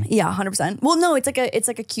 sweating. Yeah, 100%. Well, no, it's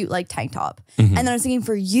like a cute like tank top. And then I was thinking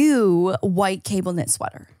for you, white cable knit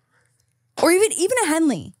sweater. Or even a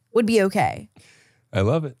Henley would be okay. I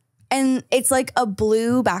love it. And it's like a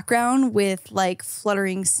blue background with like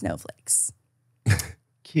fluttering snowflakes.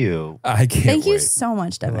 Cute. I can't Thank you wait. so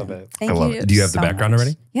much, Devin. love it. Thank I love you. it. Do you have the so background much.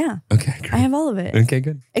 already? Yeah. Okay, great. I have all of it. Okay,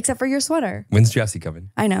 good. Except for your sweater. When's Jesse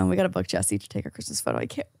coming? I know. We got to book Jesse to take our Christmas photo. I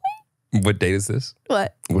can't. What date is this?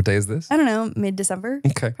 What? What day is this? I don't know. Mid-December.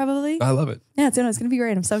 Okay. Probably. I love it. Yeah, it's gonna be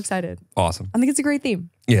great. I'm so excited. Awesome. I think it's a great theme.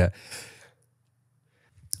 Yeah.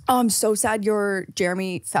 Oh, I'm so sad your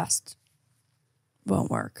Jeremy Fest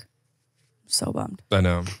won't work. So bummed. I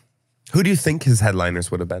know. Who do you think his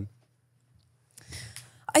headliners would have been?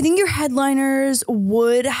 I think your headliners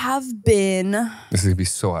would have been This is gonna be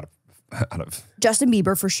so out of. Justin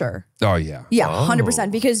Bieber for sure. Oh yeah. Yeah,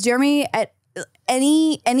 100%. Because Jeremy at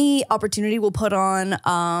any opportunity will put on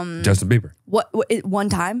Justin Bieber. what one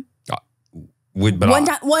time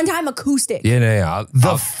But one time acoustic. Yeah.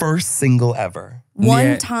 The first single ever.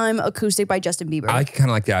 One time acoustic by Justin Bieber. I kind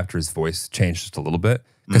of like the after his voice changed just a little bit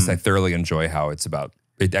because I thoroughly enjoy how it's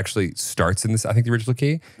it actually starts in this, I think, the original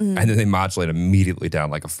key, and then they modulate immediately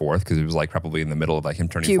down like a fourth because it was like probably in the middle of like him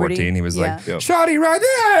turning Puberty. 14. He was Yeah. like, "Shawty, right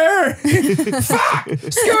there! Fuck,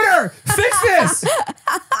 Scooter, fix this!"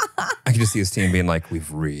 I can just see his team being like, "We've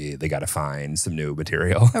really got to find some new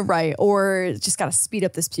material." Right. Or just got to speed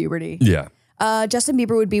up this puberty. Yeah, Justin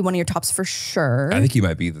Bieber would be one of your tops for sure. I think he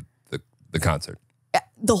might be the concert.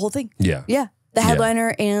 The whole thing. Yeah. Yeah. The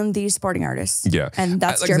headliner and the supporting artist. Yeah. And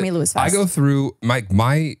that's Like I Jeremy said, Lewis Fest. I go through my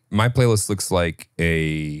playlist looks like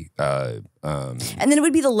a and then it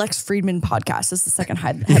would be the Lex Friedman podcast as the second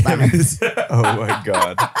headliner. Oh my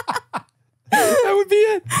God. that would be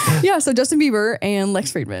it. Yeah, so Justin Bieber and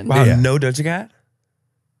Lex Friedman. Wow, Yeah. no Doja Cat?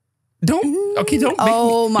 Don't make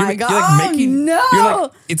Oh me, my you're, God. You're like Oh, making, no. You're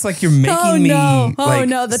like, it's like you're making Oh, me. no. Oh, like,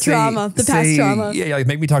 no, the trauma, the past say- trauma. Yeah, like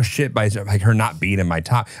make me talk shit by like her not being in my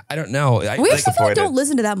top. I don't know. We like, actually feel like avoid don't it.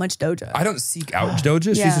 listen to that much Doja. I don't seek out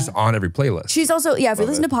Doja. Yeah. She's just on every playlist. She's also, if you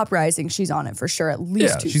listen to Pop Rising, she's on it for sure. At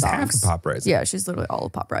least yeah, two she's songs. half of Pop Rising. Yeah, she's literally all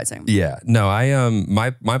of Pop Rising. Yeah. No, I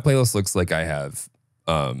my playlist looks like I have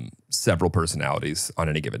several personalities on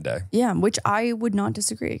any given day. Yeah, which I would not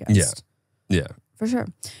disagree against. Yeah. For sure.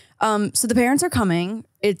 So the parents are coming.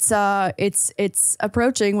 It's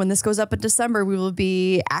approaching. When this goes up in December, we will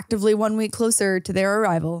be actively 1 week closer to their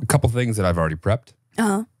arrival. A couple things that I've already prepped.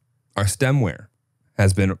 Uh-huh. Our stemware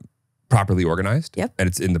has been properly organized. Yep. And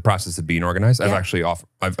it's in the process of being organized. I've Yeah. actually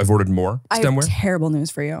I've ordered more I have stemware. terrible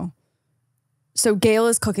news for you. So Gail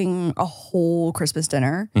is cooking a whole Christmas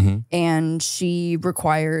dinner and she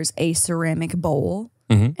requires a ceramic bowl.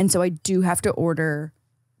 And so I do have to order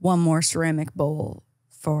one more ceramic bowl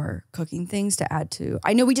for cooking things to add to.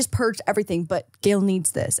 I know we just purged everything, but Gail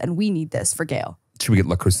needs this and we need this for Gail. Should we get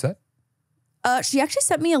La Crusette? She actually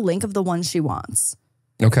sent me a link of the ones she wants.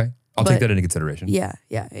 Okay. I'll But- take that into consideration. Yeah.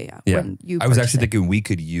 Yeah. When you I was purchase actually it. thinking we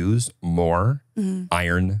could use more Mm-hmm.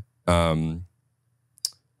 iron. Oh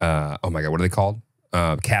my God, what are they called?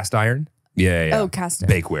 Cast iron? Yeah. Oh, cast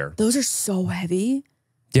iron. Bakeware. Those are so heavy.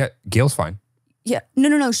 Yeah, Gail's fine. Yeah.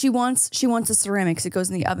 No. She wants a ceramic because it goes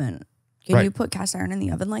in the oven. Can Right. you put cast iron in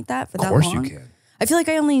the oven like that for Of that course long? you can. I feel like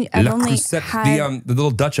I've only La Crusette, had. the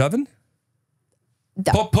little Dutch oven?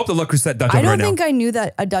 Pull up the La Crusette Dutch I oven don't right think I knew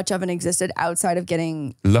that a Dutch oven existed outside of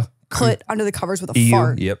getting now. put under the covers with a EU.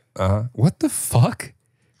 fart. Yep. What the fuck?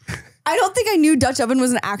 I don't think I knew Dutch oven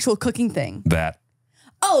was an actual cooking thing. That.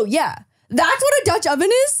 Oh yeah, that's what a Dutch oven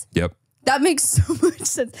is. Yep. That makes so much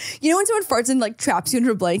sense. You know when someone farts and like traps you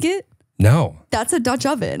under a blanket? No. That's a Dutch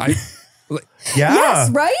oven. Yeah. Yes,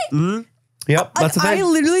 right? Yep, that's the I thing.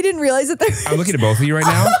 literally didn't realize that there I'm looking at both of you right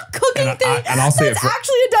now. cooking and thing. and I'll say it. That's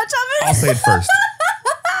actually a Dutch oven. I'll say it first.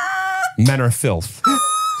 Men are filth.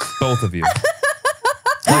 Both of you.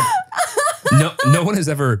 Like, no one has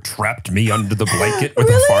ever trapped me under the blanket with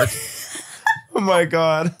a fart. Oh my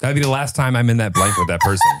God. That'd be the last time I'm in that blanket with that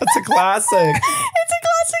person. That's a classic. It's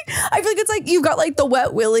a classic. I feel like it's like you've got like the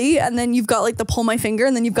wet willy and then you've got like the pull my finger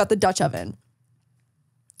and then you've got the Dutch oven.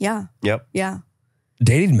 Yeah. Yep. Yeah.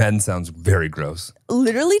 Dating men sounds very gross.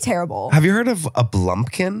 Literally terrible. Have you heard of a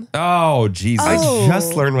blumpkin? Oh, Jesus. Oh. I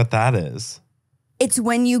just learned what that is. It's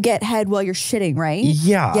when you get head while you're shitting, right?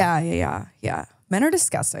 Yeah. Yeah. Men are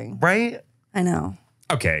disgusting. Right? I know.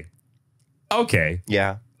 Okay.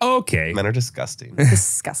 Yeah. Okay. Men are disgusting.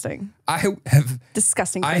 Disgusting. I have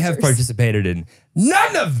Disgusting. I have creatures. participated in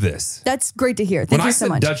none of this. That's great to hear. Thank When you I so said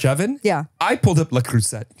much. Dutch oven, Yeah. I pulled up La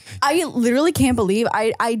Crusette. I literally can't believe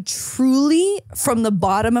I truly, from the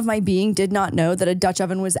bottom of my being, did not know that a Dutch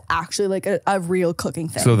oven was actually like a real cooking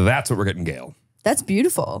thing. So that's what we're getting, Gail. That's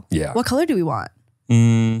beautiful. Yeah. What color do we want?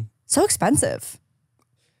 So expensive.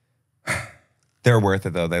 They're worth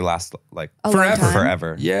it though. They last like A long time?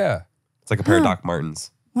 forever. Yeah. It's like a pair of Doc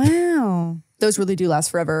Martens. Wow. Those really do last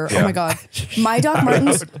forever. Oh Yeah. my God. My Doc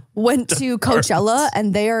Martens went to Coachella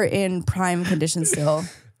and they are in prime condition still.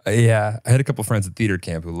 Yeah. I had a couple friends at theater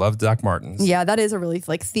camp who loved Doc Martens. Yeah, that is a really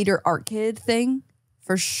like theater art kid thing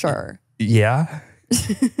for sure. Yeah.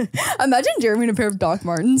 Imagine Jeremy in a pair of Doc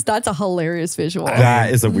Martens. That's a hilarious visual.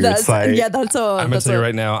 That is a weird sight. Yeah, that's a. I'm going to that's tell you a-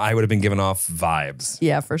 right now, I would have been giving off vibes.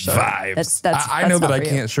 Yeah, for sure. Vibes. That's I know that's that not I for you.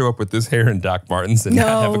 can't show up with this hair in Doc Martens and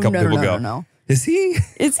not have a couple people go, No. is he?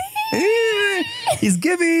 Is he? He's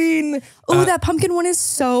giving. Oh, that pumpkin one is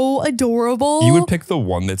so adorable. You would pick the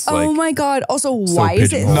one that's like, Oh my God. Also, why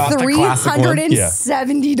is it pigeonholed. Not the classic one.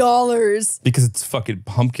 $370? because it's fucking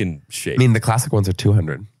pumpkin shaped. I mean, the classic ones are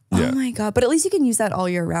 200. Yeah. Oh my God. But at least you can use that all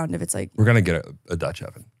year round if it's like, We're going to get a Dutch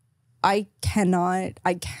oven. I cannot.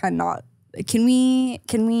 Can we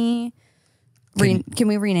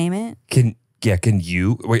rename it? Can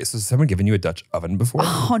you, wait, so has someone given you a Dutch oven before?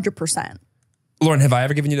 100%. Lauren, have I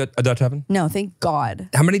ever given you a Dutch oven? No, thank God.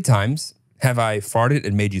 How many times have I farted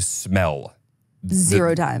and made you smell?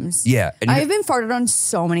 0 times. Yeah. And I've been farted on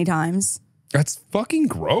so many times. that's fucking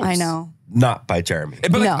gross. I know. Not by Jeremy.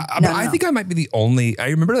 But like, No, I think I might be the only. I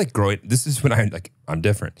remember like growing. This is when I'm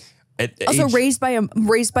different. At Also age,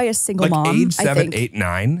 raised by a single like mom. age 7, I think. 8,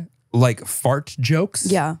 9, like fart jokes.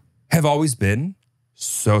 Yeah. Have always been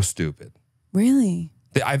so stupid. Really?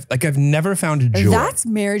 I've never found joy. That's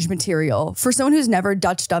marriage material. For someone who's never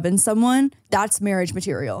Dutch oven someone, that's marriage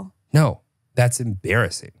material. No, that's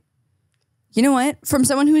embarrassing. You know what? From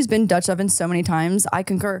someone who's been Dutch oven so many times, I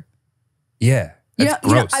concur. Yeah. That's You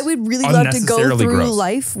know, gross. I would really love to go Unnecessarily through gross.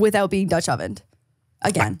 life without being Dutch ovened.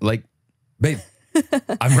 Again. Like, babe,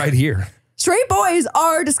 I'm right here. Straight boys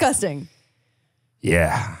are disgusting.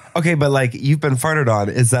 Yeah. Okay, but like you've been farted on.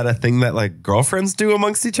 Is that a thing that like girlfriends do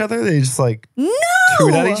amongst each other? They just like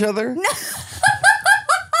toot at each other?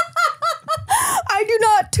 I do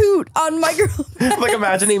not toot on my girl. Like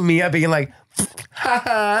imagining Mia being like,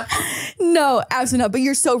 No, absolutely not. But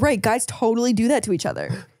you're so right. Guys totally do that to each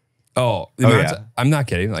other. Oh, yeah. I'm not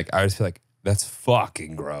kidding. Like, I just feel like that's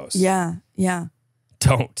fucking gross. Yeah. Yeah.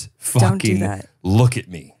 Don't fucking that. look at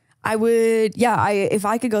me. I would, if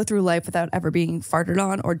I could go through life without ever being farted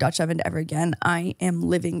on or Dutch ovened ever again, I am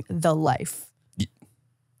living the life.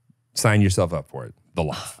 Sign yourself up for it. The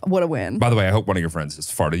life. What a win. By the way, I hope one of your friends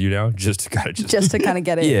just farted you now, just to kind of Just to kind of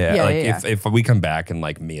get it. yeah, like yeah. if we come back and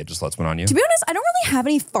like Mia just lets one on you. To be honest, I don't really have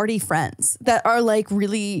any farty friends that are like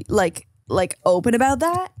really like open about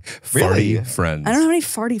that. Really? Farty friends. I don't have any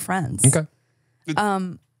farty friends. Okay.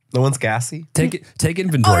 no one's gassy? Take Oh,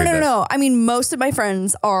 inventory. no, of that. no. I mean, most of my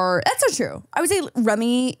friends are, that's not true. I would say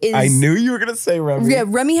Remy is. I knew you were going to say Remy. Yeah,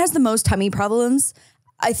 Remy has the most tummy problems,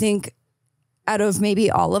 I think, out of maybe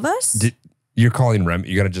all of us. You're calling Rem.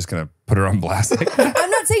 You're just gonna put her on blast. I'm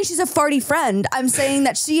not saying she's a farty friend. I'm saying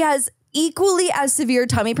that she has equally as severe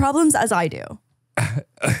tummy problems as I do.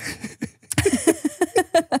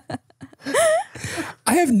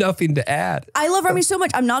 I have nothing to add. I love Remy so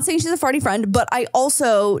much. I'm not saying she's a farty friend, but I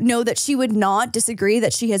also know that she would not disagree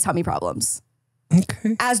that she has tummy problems.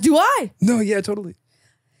 Okay. As do I. No, yeah, totally.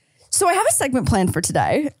 So I have a segment planned for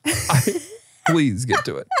today. Please get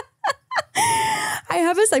to it. I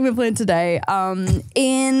have a segment planned today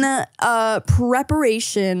in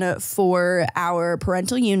preparation for our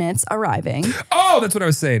parental units arriving. Oh, that's what I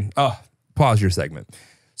was saying. Oh, pause your segment.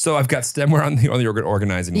 So I've got stemware on the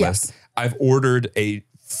organizing Yes. list. I've ordered a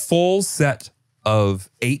full set of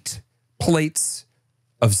 8 plates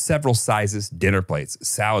of several sizes, dinner plates,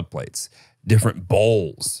 salad plates, different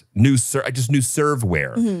bowls, new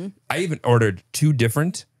serveware. Mm-hmm. I even ordered 2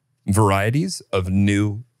 different varieties of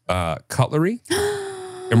new cutlery.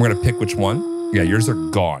 And we're going to pick which one. Yeah, yours are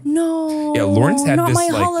gone. No. Yeah, Lauren's had not this, my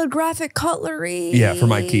like- holographic cutlery. Yeah, from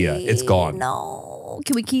IKEA. It's gone. No.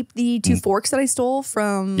 Can we keep the 2 forks that I stole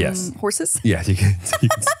from Yes. horses? Yeah, you can.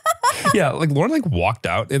 Yeah, like Lauren walked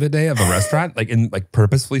out the other day of a restaurant and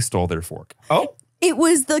purposefully stole their fork. Oh, It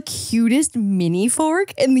was the cutest mini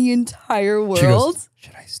fork in the entire She world. goes,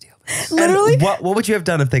 should I steal this? Literally. and what would you have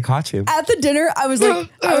done if they caught you? At the dinner, I was like,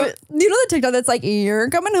 you know the TikTok that's like, you're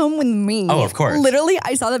coming home with me. Oh, of course. Literally,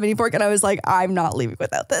 I saw the mini fork and I was like, I'm not leaving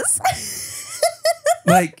without this.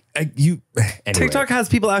 Anyway. TikTok has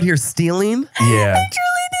people out here stealing. Yeah. Truly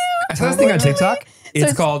do. I saw this thing on TikTok. It's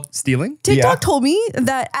it's- called stealing. TikTok Yeah. told me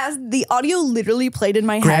that as the audio literally played in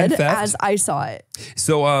my Grand head theft? as I saw it.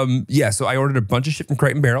 So so I ordered a bunch of shit from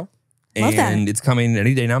Crate and Barrel. Love that. And it's coming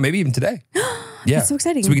any day now, maybe even today. Yeah. That's so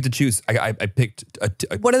exciting. So we get to choose. I picked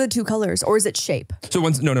What are the 2 colors, or is it shape? so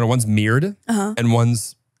one's mirrored and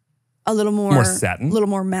one's A little More satin? a little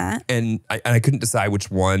more matte. and I couldn't decide which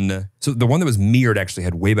one. So the one that was mirrored actually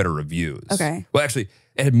had way better reviews. Okay. Well, actually,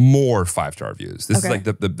 it had more 5-star reviews. This is Okay. like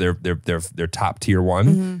their top tier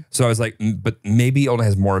one. So I was like, but maybe it only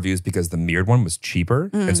has more reviews because the mirrored one was cheaper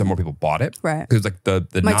and so more people bought it. Right. Because like the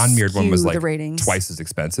Might non-mirrored one was skew like the ratings. twice as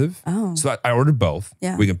expensive. Oh. So I ordered both.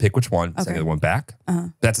 Yeah. We can pick which one. Send Okay. the other one back.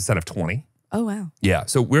 That's a set of 20. Oh, wow. Yeah.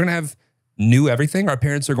 So we're gonna have new everything. Our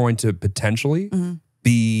parents are going to potentially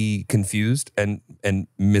be confused and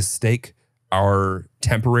mistake our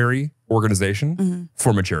temporary organization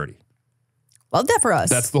for maturity. Love that for us.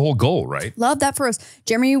 That's the whole goal, right? Love that for us.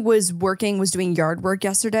 Jeremy was doing yard work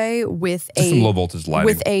yesterday with Just some low voltage lighting.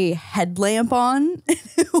 with a headlamp on.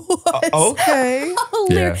 It was Okay.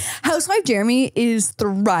 hilarious. Housewife Jeremy is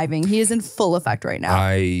thriving. He is in full effect right now.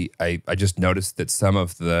 I just noticed that some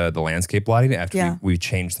of the landscape lighting after Yeah. we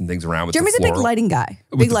changed some things around with Jeremy's the a big floral. lighting guy.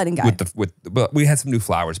 With Big the- lighting guy. But we had some new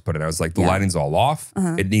flowers put in. I was like, the Yeah. lighting's all off.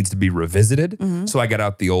 It needs to be revisited. So I got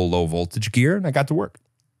out the old low voltage gear and I got to work.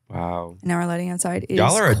 Wow. An hour lighting outside is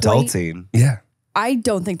Y'all are quite- adulting. Yeah. I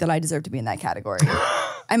don't think that I deserve to be in that category.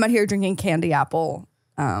 I'm out here drinking candy apple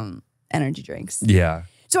energy drinks. Yeah.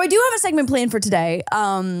 So I do have a segment planned for today.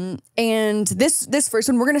 And this first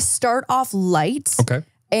one, we're going to start off light. Okay.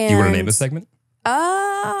 And, Do you want to name the segment?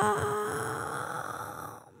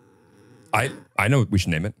 I know we should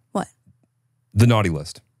name it. What? The Naughty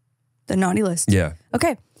List. The naughty list. Yeah.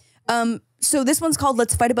 Okay. So this one's called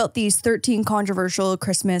Let's Fight About These 13 Controversial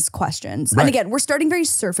Christmas Questions. Right. And again, we're starting very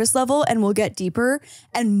surface level and we'll get deeper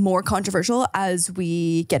and more controversial as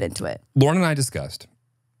we get into it. Lauren and I discussed,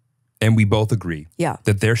 and we both agree Yeah.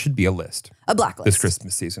 that there should be a list A blacklist. this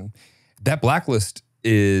Christmas season. That blacklist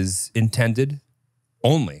is intended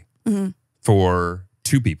only for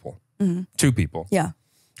two people. Two people. Yeah.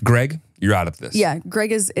 Greg, you're out of this. Yeah.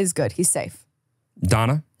 Greg is good. He's safe.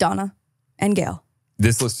 Donna, Donna and Gail.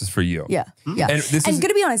 this list is for you. Yeah. Yeah. And this And is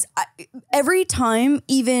gonna be honest, every time,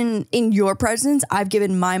 even in your presence, I've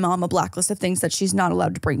given my mom a blacklist of things that she's not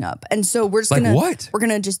allowed to bring up. And so we're just Like gonna what? We're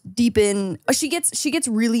gonna just deepen. She gets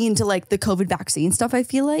really into like the COVID vaccine stuff, I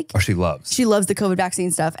feel like. oh, she loves. She loves the COVID vaccine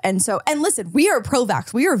stuff. And listen, we are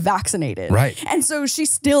pro-vax. We are vaccinated. Right. And so she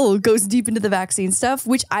still goes deep into the vaccine stuff,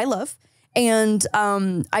 which I love. And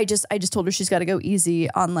I just told her she's got to go easy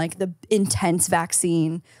on like the intense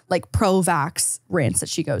vaccine, like pro-vax rants that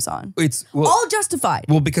she goes on. It's All justified.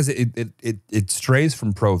 well because it strays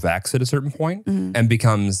from pro-vax at a certain point and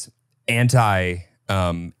becomes anti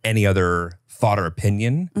any other thought or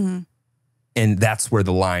opinion, and that's where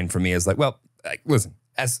the line for me is like, well, listen.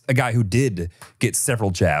 As a guy who did get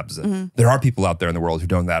several jabs, there are people out there in the world who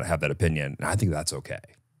don't have that opinion, and I think that's okay.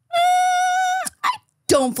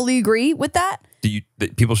 Don't fully agree with that.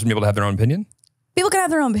 That people should be able to have their own opinion? People can have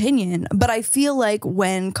their own opinion, but I feel like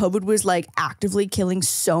when COVID was like actively killing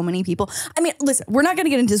so many people, I mean, listen, we're not going to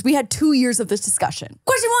get into this. We had 2 years of this discussion.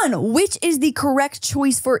 Question 1, which is the correct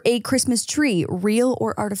choice for a Christmas tree, real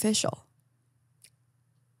or artificial?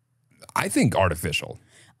 I think artificial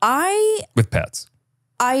I with pets.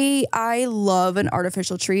 love an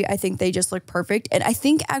artificial tree. I think they just look perfect. And I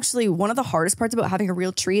think actually one of the hardest parts about having a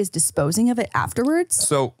real tree is disposing of it afterwards.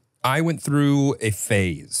 So I went through a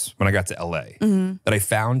phase when I got to LA that I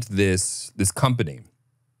found this company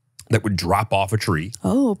that would drop off a tree.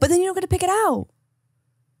 Oh, but then you don't get to pick it out.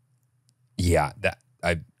 Yeah,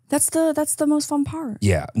 That's the most fun part.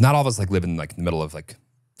 yeah. Not all of us like live in like the middle of like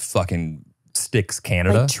fucking Sticks,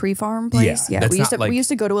 Canada. Like tree farm place. Yeah, Yeah, that's not we used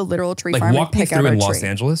to go to a literal tree like farm and walk me pick out through a in tree. Los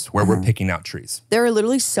Angeles where we're picking out trees. There are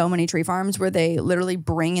literally so many tree farms where they literally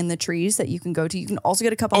bring in the trees that you can go to. You can also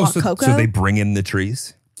get a cup of hot cocoa. So they bring in the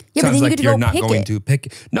trees? Yeah, but Sounds then you like get to you're go not pick going it. to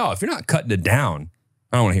pick. No, if you're not cutting it down,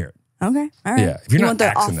 I don't want to hear it. Okay, all right. Yeah, if you're you not want the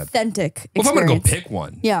axing it. authentic Well, if I'm going to go experience. pick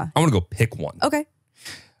one, Yeah. I want to go pick one. Okay.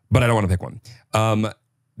 But I don't want to pick one.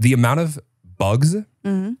 The amount of bugs,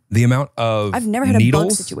 the amount of I've never had needles, a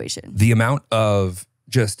bug situation. the amount of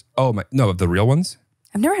just, of the real ones.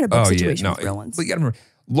 I've never had a bug situation with real ones. But you gotta remember,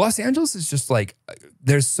 Los Angeles is just like,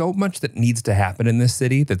 there's so much that needs to happen in this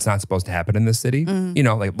city that's not supposed to happen in this city. You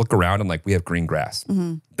know, like look around and like we have green grass.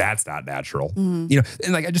 That's not natural. You know,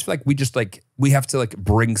 and like I just feel like we have to like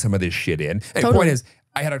bring some of this shit in. And the Totally. point is,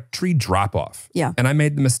 I had a tree drop off. Yeah. And I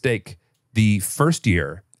made the mistake the first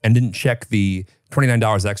year and didn't check the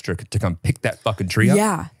 $29 extra to come pick that fucking tree up.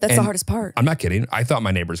 Yeah, that's the And hardest part. I'm not kidding. I thought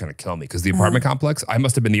my neighbor was going to kill me because the apartment complex, I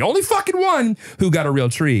must have been the only fucking one who got a real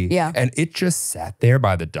tree. Yeah. And it just sat there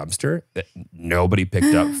by the dumpster that nobody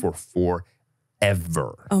picked up for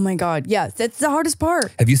forever. Oh my God. Yeah, that's the hardest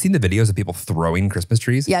part. Have you seen the videos of people throwing Christmas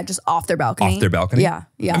trees Yeah, just off their balcony. off their balcony? Yeah,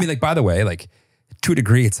 yeah. I mean, like, by the way, like, to a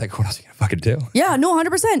degree, it's like, what else are you going to fucking do? Yeah, no,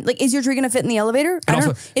 100%. Like, is your tree going to fit in the elevator? I don't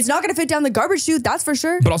also- know. It's not going to fit down the garbage chute, that's for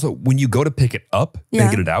sure. But also, when you go to pick it up Yeah.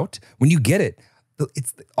 and get it out, when you get it,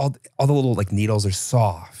 it's all the little like needles are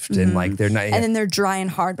soft and like they're not. And then they're dry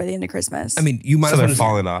and hard by the end of Christmas. I mean, you might So as well they're just,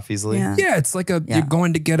 falling off easily. Yeah. yeah, it's like Yeah. you're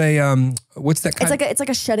going to get a what's that kind? it's like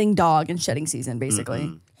a shedding dog in shedding season,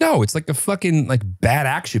 basically. No, it's like a fucking like bad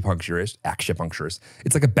acupuncturist.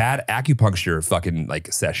 It's like a bad acupuncture fucking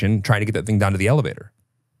like session trying to get that thing down to the elevator.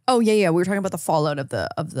 Oh yeah. We were talking about the fallout of the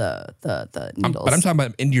needles. But I'm talking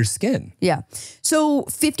about into your skin. Yeah. So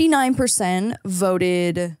 59%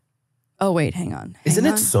 voted. Oh wait, hang on. Isn't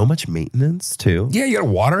Hang it on. so much maintenance too? Yeah, you gotta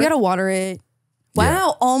water You it. gotta water it.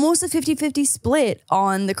 Wow, almost a 50-50 split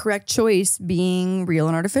on the correct choice being real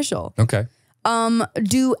and artificial. Okay.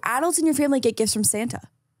 Do adults in your family get gifts from Santa?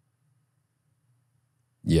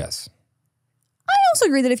 Yes. I also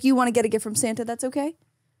agree that if you want to get a gift from Santa, that's okay.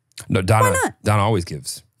 No, Donna. Why not? Donna always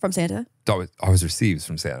gives. From Santa? Always receives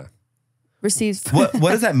from Santa. Receives. What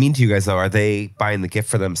does that mean to you guys though? Are they buying the gift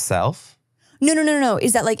for themselves? No.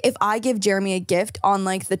 Is that like if I give Jeremy a gift on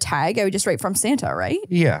like the tag, I would just write from Santa, right?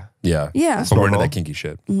 Yeah. Yeah. Yeah. So we're into normal. that kinky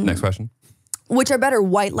shit. Next question. Which are better,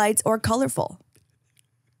 white lights or colorful?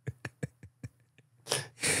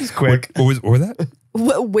 It's quick. What was that?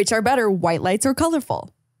 Which are better, white lights or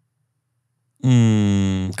colorful?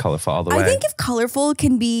 Colorful all the way. I think if colorful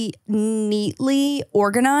can be neatly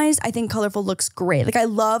organized, I think colorful looks great. Like I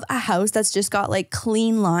love a house that's just got like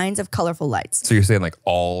clean lines of colorful lights. So you're saying like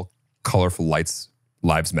all colorful lights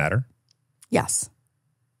lives matter? Yes.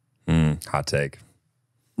 Hot take.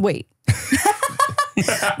 Wait.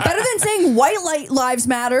 Better than saying white light lives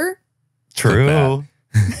matter. True.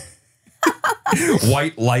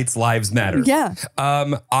 White lights lives matter. Yeah.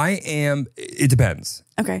 It depends.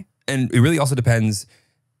 Okay. And it really also depends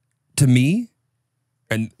to me,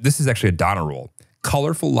 and this is actually a Donna rule.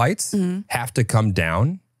 Colorful lights have to come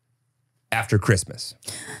down after Christmas.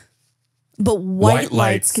 But white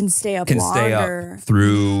lights can stay up longer.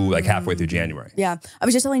 Through like halfway through January. Yeah. I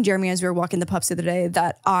was just telling Jeremy as we were walking the pups the other day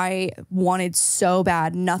that I wanted so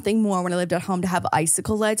bad, nothing more when I lived at home to have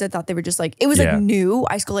icicle lights. I thought they were just like, it was like new.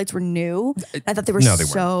 Icicle lights were new. I thought they were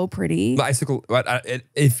so pretty. The icicle,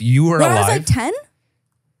 if you were When alive. I was like 10?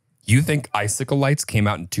 You think icicle lights came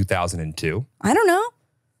out in 2002? I don't know.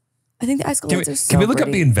 I think the icicle lights are so Can we look up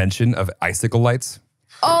pretty. the invention of icicle lights?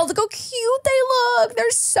 Oh, look how cute they look.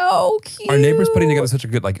 They're so cute. Our neighbor's putting together such a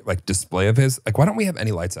good like display of his. Like, why don't we have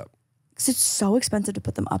any lights up? Because it's so expensive to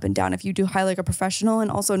put them up and down if you do hire like a professional,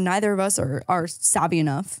 and also neither of us are savvy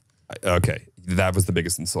enough. Okay, that was the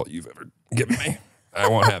biggest insult you've ever given me. I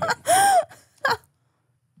won't have it.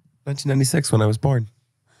 1996 when I was born.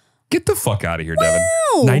 Get the fuck out of here, Devin.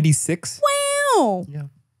 96? Wow. Yeah.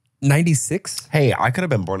 96? Hey, I could have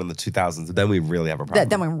been born in the 2000s, but then we really have a problem.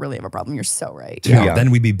 Then we really have a problem. You're so right. Yeah. No,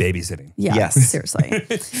 then we'd be babysitting. Yeah, Yes. seriously.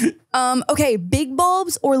 Okay, big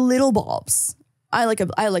bulbs or little bulbs? I like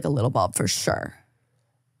a little bulb for sure.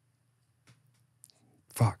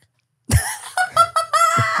 Fuck.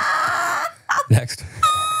 Next.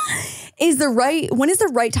 When is the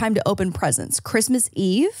right time to open presents? Christmas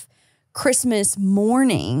Eve, Christmas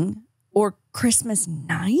morning, or Christmas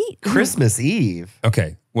night? Christmas Eve.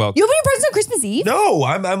 Okay, well, You open your presents on Christmas Eve? No,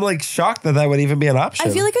 I'm like shocked that would even be an option.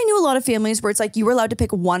 I feel like I knew a lot of families where it's like you were allowed to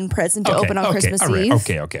pick one present to open on Christmas all right, Eve.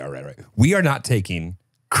 Okay, all right. We are not taking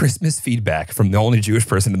Christmas feedback from the only Jewish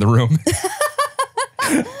person in the room.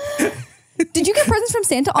 Did you get presents from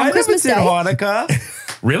Santa on I Christmas never Day? did Hanukkah.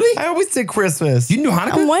 Really? I always did Christmas. You knew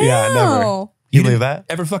Hanukkah? Oh, wow. Yeah, never. You believe that?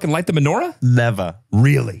 Ever fucking light the menorah? Never.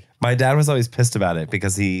 Really? My dad was always pissed about it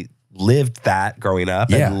because he lived that growing up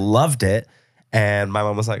Yeah. and loved it. And my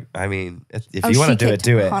mom was like, I mean, if Oh, you want she to do it, kicked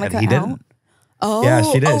do it. Hanukkah And he didn't. out? Oh, Yeah,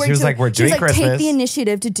 she did. right, She was so like, we're she was doing like, take Christmas. the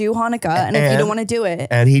initiative to do Hanukkah, and if you don't want to do it,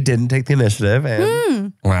 And he didn't take the initiative.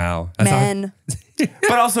 And Wow. That's men.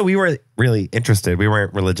 But also, we were really interested. We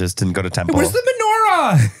weren't religious, didn't go to temple. Where's the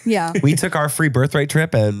menorah? Yeah. We took our free birthright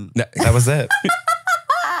trip, and that was it.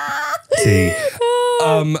 See.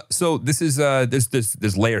 So this is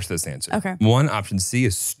there's layers to this answer. Okay. One, option C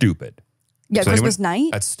is stupid. Yeah, So Christmas anyone-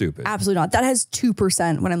 night? That's stupid. Absolutely not. That has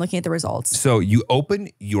 2% when I'm looking at the results. So you open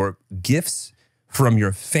your gifts from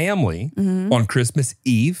your family on Christmas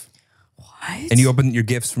Eve, What? and you open your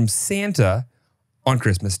gifts from Santa on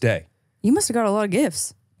Christmas Day. You must have got a lot of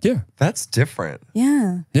gifts. Yeah. That's different.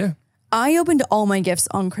 Yeah. Yeah. I opened all my gifts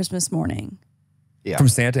on Christmas morning. Yeah. From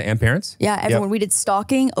Santa and parents? Yeah, everyone. We did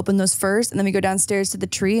stocking, opened those first, and then we go downstairs to the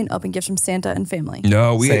tree and open gifts from Santa and family.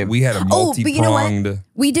 No, we Same. had a Oh, but you know what? multi-pronged.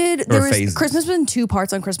 We did. There was phases. Christmas was in 2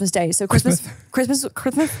 parts on Christmas Day. So Christmas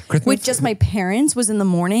with just my parents was in the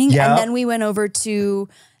morning, Yeah. and then we went over to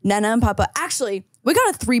Nana and Papa. Actually, we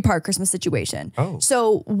got a 3-part Christmas situation. Oh.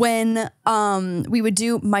 So when we would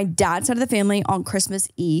do my dad's side of the family on Christmas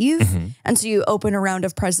Eve, and so you open a round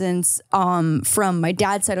of presents from my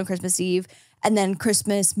dad's side on Christmas Eve. And then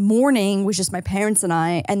Christmas morning was just my parents and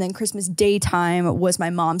I. And then Christmas daytime was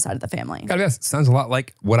my mom's side of the family. Gotta be honest, it sounds a lot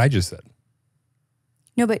like what I just said.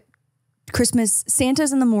 No, but Christmas,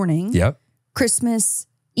 Santa's in the morning. Yep. Christmas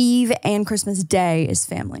Eve and Christmas Day is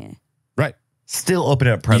family. Right. Still open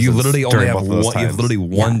up presents. You literally only during have both of those one. You have times. literally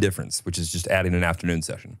one difference, which is just adding an afternoon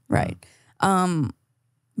session. Right.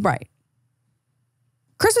 Right.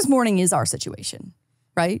 Christmas morning is our situation,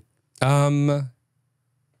 right?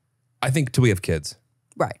 I think till we have kids.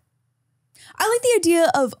 Right. I like the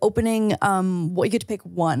idea of opening what you get to pick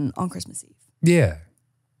one on Christmas Eve. Yeah.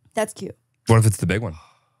 That's cute. What if it's the big one?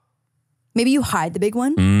 Maybe you hide the big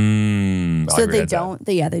one so they don't.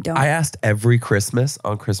 They don't. I asked every Christmas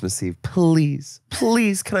on Christmas Eve, please,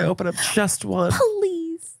 can I open up just one?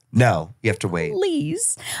 Please. No, you have to wait.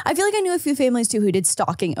 Please. I feel like I knew a few families too who did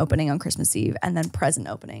stocking opening on Christmas Eve and then present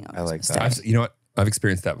opening on Christmas Day. You know what? I've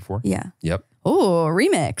experienced that before. Yeah. Yep. Oh,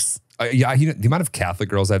 remix. Yeah. You know, the amount of Catholic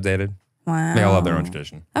girls I've dated, Wow. they all have their own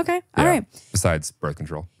tradition. Okay. All Yeah. right. Besides birth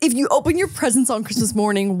control. If you open your presents on Christmas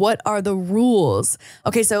morning, what are the rules?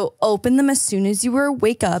 Okay, so open them as soon as you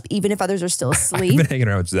wake up, even if others are still I've asleep, been hanging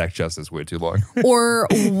around with Zach Justice way too long. or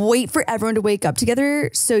wait for everyone to wake up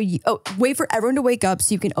together. Wait for everyone to wake up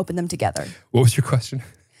so you can open them together. What was your question?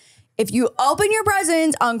 If you open your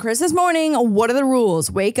presents on Christmas morning, what are the rules?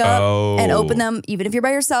 Wake up and open them, even if you're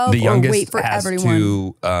by yourself, The or youngest wait for has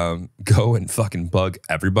everyone. to go and fucking bug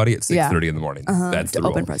everybody at 6:30 in the morning. That's the to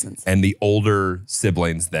rule. open presents. And the older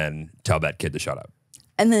siblings then tell that kid to shut up.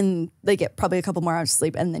 And then they get probably a couple more hours of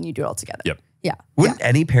sleep, and then you do it all together. Yep. Yeah. Wouldn't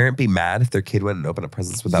any parent be mad if their kid went and opened up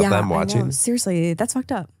presents without them I know. watching? Seriously, that's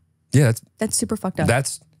fucked up. Yeah, That's super fucked up.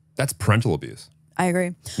 that's parental abuse. I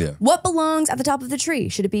agree. Yeah. What belongs at the top of the tree?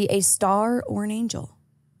 Should it be a star or an angel?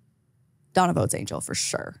 Donna votes angel for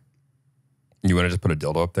sure. You want to just put a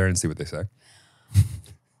dildo up there and see what they say?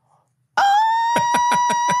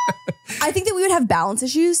 I think that we would have balance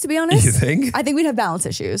issues, to be honest. You think? I think we'd have balance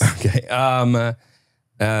issues. Okay.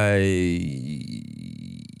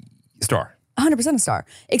 Star. 100% a star.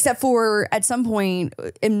 Except for at some point,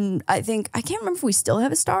 I can't remember if we still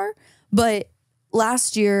have a star, but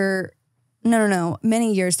last year,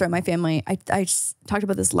 many years throughout my family, I talked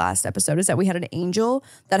about this last episode, is that we had an angel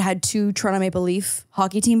that had 2 Toronto Maple Leaf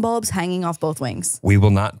hockey team bulbs hanging off both wings. We will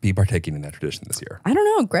not be partaking in that tradition this year. I don't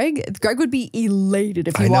know, Greg would be elated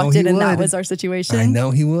if I he know walked in he and that would. was our situation. I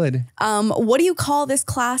know he would. What do you call this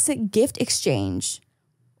classic gift exchange?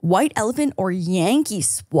 White elephant or Yankee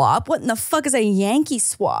swap? What in the fuck is a Yankee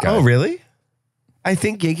swap? Oh, really? I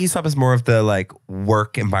think Yankee swap is more of the like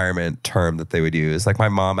work environment term that they would use. Like my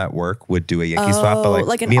mom at work would do a Yankee swap, but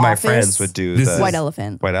like an me and my office friends would do This the is- White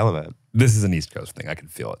elephant. White elephant. This is an East Coast thing. I can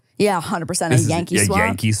feel it. Yeah, 100%. This A is Yankee a swap.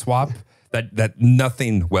 Yankee swap. That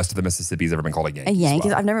nothing west of the Mississippi has ever been called a Yankee A Yankee.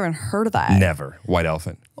 swap. I've never even heard of that. Never. White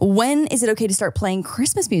elephant. When is it okay to start playing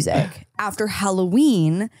Christmas music? After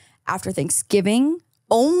Halloween, after Thanksgiving,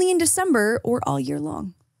 only in December, or all year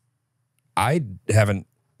long? I haven't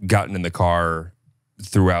gotten in the car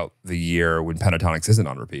throughout the year when Pentatonics isn't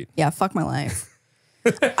on repeat. Yeah, fuck my life.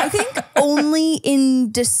 I think only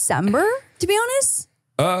in December, to be honest.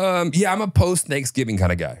 Yeah, I'm a post Thanksgiving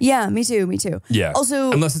kind of guy. Yeah, me too. Yeah.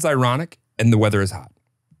 Also, unless it's ironic and the weather is hot.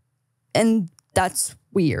 and that's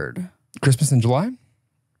weird. Christmas in July?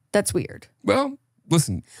 That's weird. Well,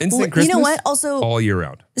 listen, instant Well, Christmas. you know what? Also, all year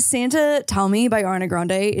round. Santa Tell Me by Ariana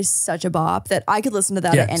Grande is such a bop that I could listen to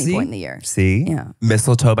that Yeah, at any see? point in the year. See? Yeah.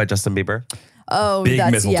 Mistletoe by Justin Bieber. Oh, Big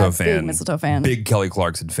that's mistletoe fan. Big mistletoe fan. Big Kelly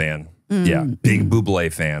Clarkson fan. Yeah. Big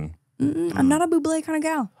Buble fan. I'm not a Buble kind of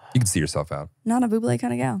gal. You can see yourself out. Not a Buble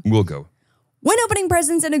kind of gal. We'll go. When opening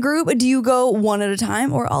presents in a group, do you go one at a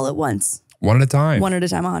time or all at once? One at a time. One at a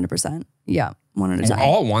time, 100%. Yeah, one at a time.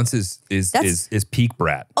 All at once is peak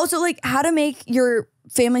brat. Also, like how to make your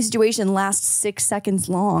family situation last 6 seconds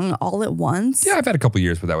long all at once. Yeah, I've had a couple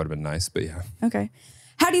years where that would have been nice, but yeah. Okay.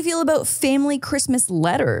 How do you feel about family Christmas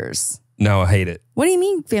letters? No, I hate it. What do you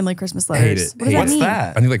mean family Christmas letters? Hate it. What does Hate that What's mean?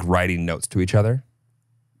 that? I think like writing notes to each other.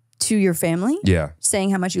 To your family? Yeah.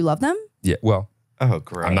 Saying how much you love them? Yeah. Well, Oh,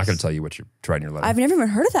 gross. I'm not going to tell you what you tried in your letter. I've never even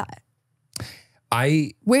heard of that.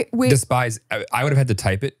 I Wait. despise, I would have had to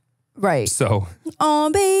type it. Right. So Oh,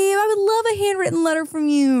 babe, I would love a handwritten letter from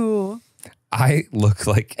you. I look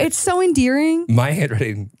like, It's so endearing. my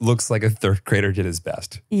handwriting looks like a third grader did his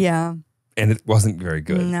best. Yeah. And it wasn't very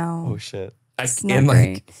good. No. Oh, shit. It's and not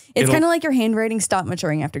great. It's it'll- kind of like your handwriting stopped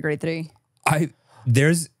maturing after grade 3.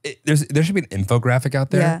 there should be an infographic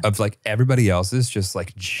out there Yeah. of like everybody else's just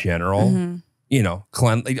like general, you know,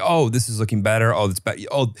 like, oh, this is looking better. Oh, it's better.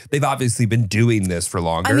 Oh, they've obviously been doing this for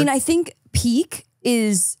longer. I mean, I think peak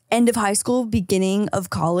is end of high school, beginning of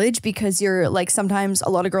college, because you're like, sometimes a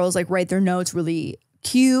lot of girls like write their notes really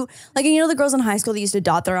cute. Like, you know, the girls in high school that used to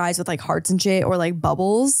dot their eyes with like hearts and shit or like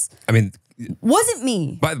bubbles. I mean, Wasn't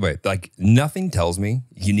me. by the way, like nothing tells me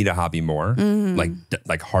you need a hobby more,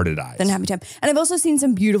 like hearted eyes. Then happy time. And I've also seen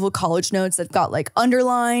some beautiful college notes that got like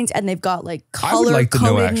underlines and they've got like I would color like to know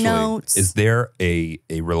coded actually, notes. is there a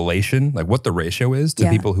relation, like what the ratio is to Yeah.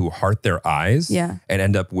 people who heart their eyes Yeah. and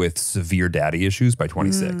end up with severe daddy issues by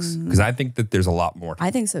 26? Because I think that there's a lot more I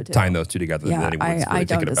think so too. tying those two together Yeah, than anyone's really I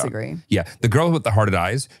don't thinking disagree. about. Yeah, the girl with the hearted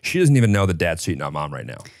eyes, she doesn't even know that dad's cheating on mom right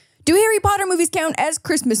now. Do Harry Potter movies count as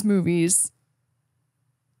Christmas movies?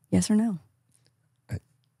 Yes or no?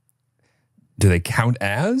 Do they count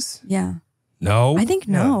as? Yeah. No. I think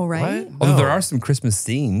no, right? What? Although No. there are some Christmas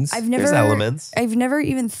scenes. I've never There's elements. I've never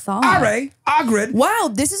even thought. All right. Agreed.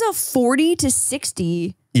 Wow, this is a 40 to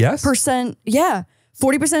 60%. Yes. Yeah.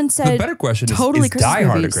 40% said The better question totally is Christmas Die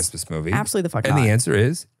Hard a movies. Christmas movie? Absolutely the fuck And not. the answer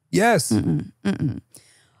is yes.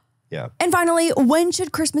 Yeah. And finally, when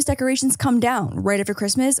should Christmas decorations come down? Right after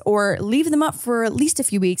Christmas or leave them up for at least a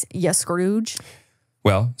few weeks? Yes, Scrooge.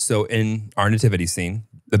 Well, so in our nativity scene,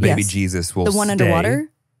 the baby Yes. Jesus will The one stay, underwater.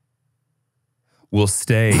 will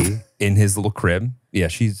stay in his little crib. Yeah,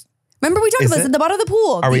 she's Remember we talked Is about this it? at the bottom of the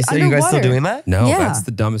pool. Are the you guys still underwater. doing that? no, Yeah. that's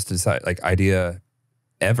the dumbest idea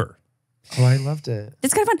ever. Oh, I loved it.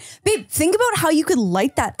 It's kind of fun. Babe, think about how you could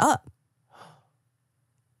light that up.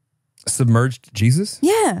 Submerged Jesus?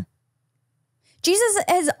 Yeah. Jesus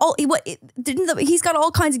has he's got all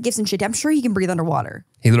kinds of gifts and shit. I'm sure he can breathe underwater.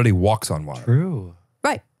 He literally walks on water. True.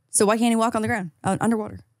 Right. So why can't he walk on the ground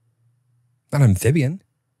underwater? Not amphibian.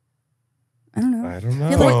 I don't know. I don't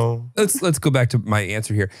know. Yeah, Let's go back to my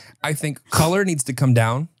answer here. I think color needs to come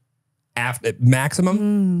down after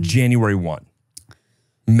maximum January 1.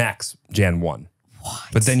 Max Jan 1. What?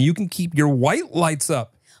 But then you can keep your white lights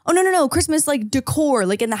up. Oh no. Christmas like decor,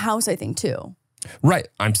 like in the house, I think too. Right.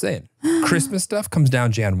 I'm saying Christmas stuff comes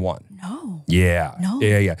down Jan 1. No. Yeah. No.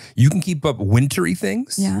 Yeah. You can keep up wintry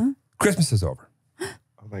things. Yeah. Christmas is over. Oh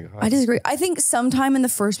my God. I disagree. I think sometime in the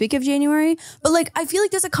first week of January, but like I feel like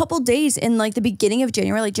there's a couple days in like the beginning of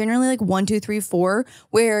January, like generally like 1, 2, 3, 4,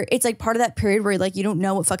 where it's like part of that period where like you don't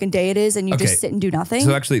know what fucking day it is and you Okay. just sit and do nothing.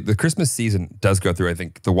 So actually, the Christmas season does go through. I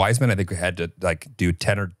think the wise men, had to like do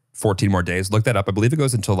 10 or 14 more days. Look that up. I believe it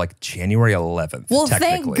goes until like January 11th. well, thank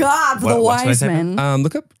technically. God for the What should I wise type in? men.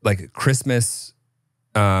 Look up like Christmas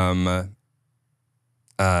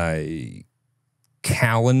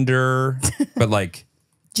calendar, but like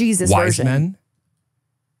Jesus wise version. men.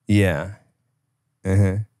 Yeah.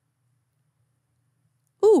 Uh-huh.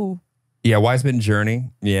 Ooh. Yeah, wise men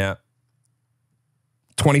journey. Yeah.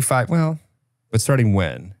 25. Well, but starting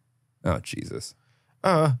when? Oh, Jesus.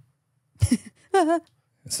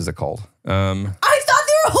 This is a cult. I thought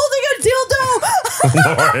they were holding a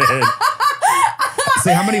dildo. Lauren.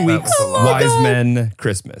 Say how many weeks was a lot. wise men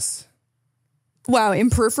Christmas? Wow, in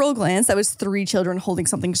peripheral glance, that was 3 children holding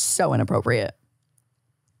something so inappropriate.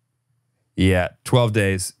 Yeah, 12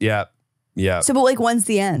 days. Yeah. So, but like, when's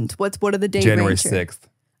the end? What are the days? January 6th.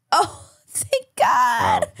 Oh, thank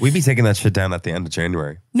God. We'd be taking that shit down at the end of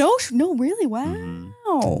January. No, really? Wow.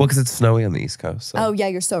 Well, because it's snowy on the East Coast. So. Oh yeah,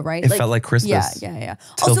 you're so right. It felt like Christmas Yeah.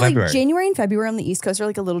 till Also, February. like January and February on the East Coast are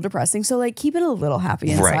like a little depressing. So like, keep it a little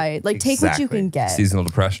happy inside. Right, Like, take what you exactly. can get. Seasonal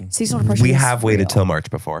depression. Seasonal depression. We is have waited real. till March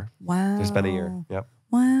before. Wow. There's been a year. Yep.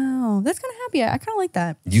 Wow, that's kind of happy. I kind of like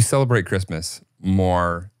that. You celebrate Christmas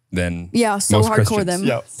more than Yeah, so most hardcore Christians.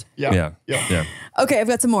 them. Yeah. Okay, I've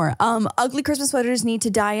got some more. Ugly Christmas sweaters need to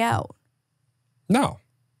die out. No.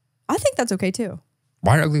 I think that's okay too.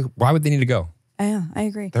 Why are ugly? Why would they need to go? Yeah, I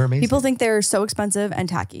agree. They're amazing. People think they're so expensive and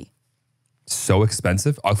tacky. So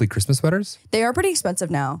expensive? Ugly Christmas sweaters? They are pretty expensive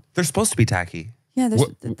now. They're supposed to be tacky. Yeah,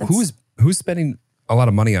 there's. Who's spending a lot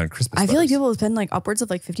of money on Christmas I feel like sweaters? people spend like upwards of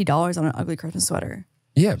like $50 on an ugly Christmas sweater.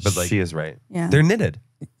 Yeah, but like she is right. Yeah. They're knitted.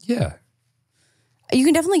 yeah. You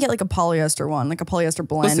can definitely get like a polyester one, like a polyester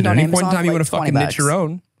blend. Listen, at on any Amazon point in time for, you like, want to fucking $20. knit your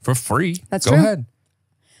own for free. That's Go true. ahead.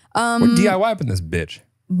 We're DIY up in this bitch.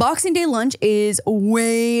 Boxing Day lunch is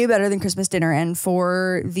way better than Christmas dinner, and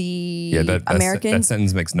for the That Americans,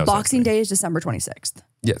 sentence makes no Boxing sense. to me. Day is December 26th.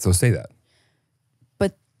 Yeah, so say that.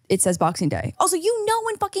 But it says Boxing Day. Also, you know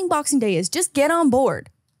when fucking Boxing Day is. Just get on board.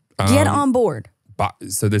 Get on board.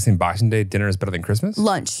 So they're saying Boxing Day dinner is better than Christmas?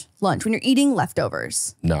 Lunch. When you're eating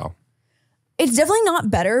leftovers. No. It's definitely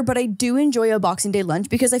not better, but I do enjoy a Boxing Day lunch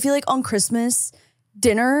because I feel like on Christmas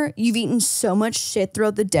dinner, you've eaten so much shit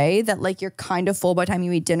throughout the day that like you're kind of full by the time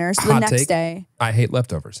you eat dinner. So the Hot next take. day. I hate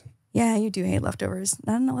leftovers. Yeah, you do hate leftovers.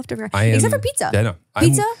 Not enough leftover. I am, Except for pizza. Yeah, no.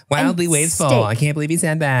 Pizza. I'm wildly and wasteful. steak. I can't believe you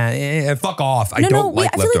said that. Fuck off. I No, don't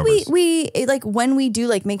like I feel leftovers. like we like when we do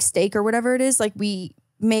like make steak or whatever it is, like we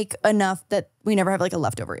make enough that we never have like a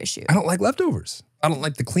leftover issue. I don't like leftovers. I don't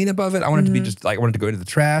like the cleanup of it. I want it to be just like, I want it to go into the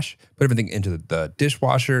trash, put everything into the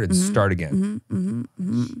dishwasher and start again.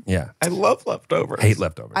 Yeah. I love leftovers. Hate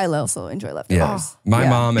leftovers. I also enjoy Yeah. leftovers. My Yeah.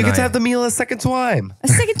 mom You and get to I. have the meal a second time. A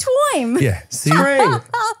second time. Yeah. See? Great.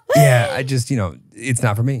 Yeah. I just, it's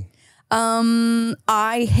not for me.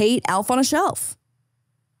 I hate Elf on a Shelf.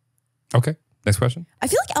 Okay. Next question. I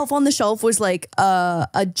feel like Elf on the Shelf was like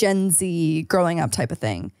a Gen Z growing up type of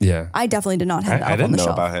thing. Yeah. I definitely did not have I Elf on didn't the know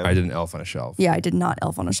Shelf. about him. I did an elf on a shelf. Yeah, I did not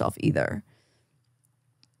Elf on a Shelf either.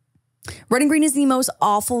 Red and green is the most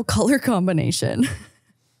awful color combination.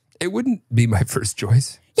 It wouldn't be my first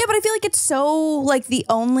choice. Yeah, but I feel like it's so like the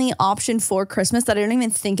only option for Christmas that I don't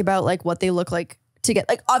even think about like what they look like to get.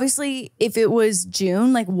 Like obviously, if it was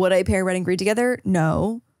June, like would I pair red and green together?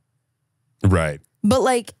 No. Right. But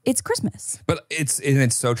like it's Christmas. But it's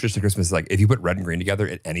so traditional Christmas. Like if you put red and green together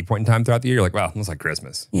at any point in time throughout the year, you're like, wow, it looks like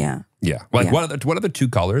Christmas. Yeah. Yeah. Like Yeah. what other two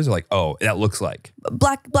colors are like, oh, that looks like?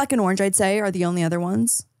 Black and orange, I'd say, are the only other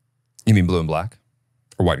ones. You mean blue and black?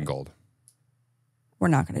 Or white and gold? We're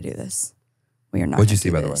not going to do this. We are not. What'd you gonna see,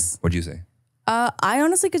 do by the way? this. What'd you see? I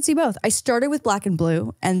honestly could see both. I started with black and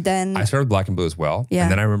blue, and then I started with black and blue as well. Yeah.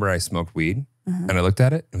 And then I remember I smoked weed and I looked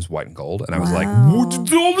at it. It was white and gold. And I was like, Wow. what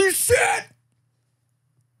the holy shit?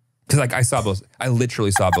 Because like I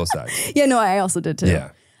literally saw both sides. yeah, no, I also did too.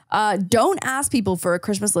 Yeah. Don't ask people for a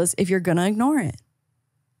Christmas list if you're gonna ignore it.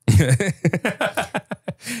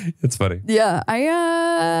 It's funny. Yeah,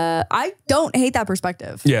 I don't hate that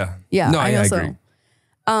perspective. Yeah. Yeah, No, I also. agree.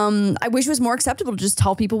 I wish it was more acceptable to just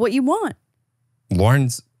tell people what you want.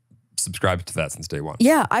 Lauren's subscribed to that since day one.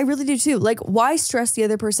 Yeah, I really do too. Like, why stress the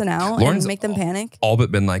other person out Lauren's and make them panic? All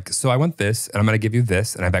but been like, so I want this and I'm going to give you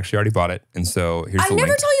this and I've actually already bought it. And so here's I the never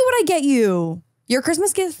link. tell you what I get you. Your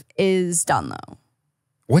Christmas gift is done though.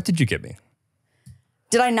 What did you give me?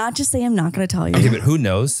 Did I not just say I'm not going to tell you? Okay, but who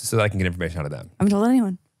knows so that I can get information out of them? I haven't told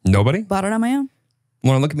anyone. Nobody? Bought it on my own.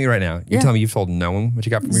 Lauren, look at me right now. You're Yeah. telling me you've told no one what you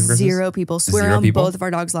got for me for Christmas? Zero people. Swear Zero on people? both of our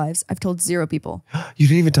dogs' lives. I've told zero people. You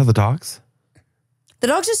didn't even tell the dogs? The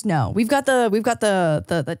dogs just know. We've got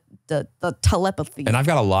the telepathy. And I've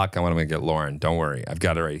got a lock I want to get Lauren. Don't worry. I've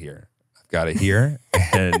got it right here. I've got it here.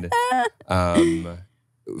 And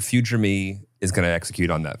future me is going to execute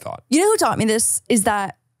on that thought. You know who taught me this? Is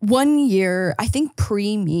that one year, I think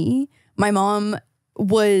pre-me, my mom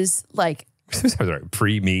was like, Sorry,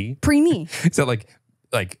 pre-me? pre-me. Is that like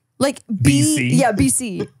Like BC? Yeah,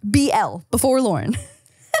 BC. BL, before Lauren.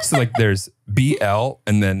 so like there's BL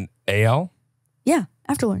and then AL? Yeah,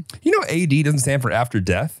 after Lauren. You know AD doesn't stand for after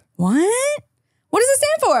death? What? What does it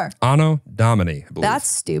stand for? Anno Domini, I believe. That's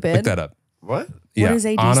stupid. Look that up. What? Yeah. What does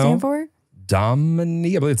AD Anno stand for?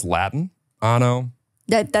 Domini, I believe it's Latin. Anno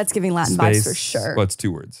That's giving Latin space. vibes for sure. Well, it's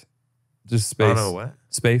two words. Just space. Anno what?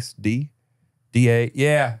 Space D. DA.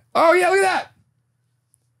 Yeah. Oh yeah, look at that.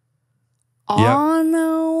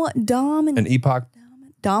 Anno Domini. An epoch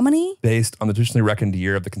Domini? based on the traditionally reckoned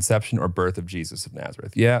year of the conception or birth of Jesus of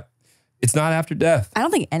Nazareth. Yeah. It's not after death. I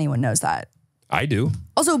don't think anyone knows that. I do.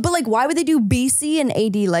 Also, but like, why would they do BC and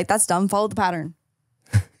AD? Like, that's dumb. Follow the pattern.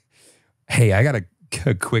 Hey, I got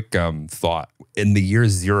a quick thought. In the year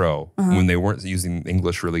 0, when they weren't using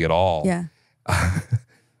English really at all. Yeah.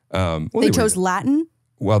 Well, They were- chose Latin.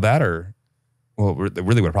 Well, that or, well, it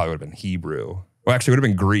really would probably would have been Hebrew. Well, actually, it would have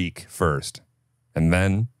been Greek first and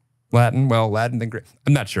then Latin. Well, Latin, then Greek.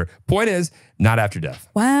 I'm not sure. Point is, not after death.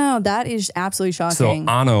 Wow, that is absolutely So, shocking.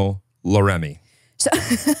 Anno Loremi.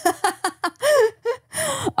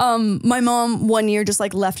 My mom one year just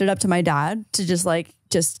like left it up to my dad to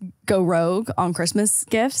just go rogue on Christmas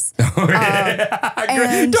gifts.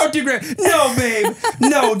 And- Don't do great. No, babe.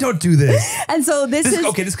 No, don't do this. And so this is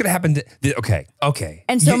Okay, this could have happened. Okay.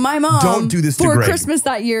 and so my mom Don't do this to for Greg. Christmas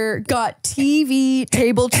that year got TV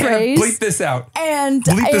table trays Bleep this out. and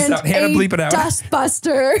bleep this and out. Hannah, a bleep it out.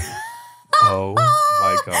 dustbuster. Oh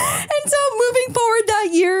my God. And so moving forward that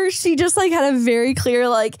year, she just like had a very clear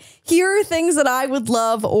like, here are things that I would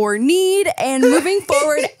love or need. And moving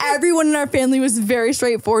forward, everyone in our family was very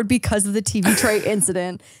straightforward because of the TV tray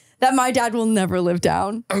incident that my dad will never live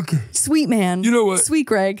down. Okay. Sweet man. You know what? Sweet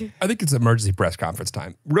Greg. I think it's emergency press conference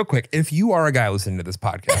time. Real quick, if you are a guy listening to this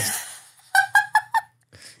podcast,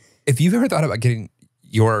 if you've ever thought about getting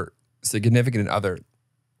your significant other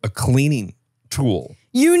a cleaning tool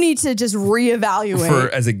You need to just reevaluate.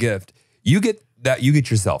 as a gift, you get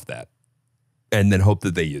yourself that and then hope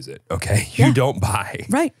that they use it. Okay. Yeah. You don't buy.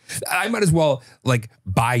 Right. I might as well like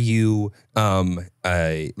buy you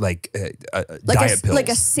diet pills. Like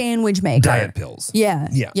a sandwich maker. diet pills. Yeah.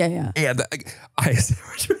 Yeah. Yeah. Yeah.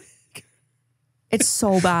 It's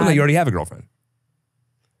so bad. Well, no, you already have a girlfriend.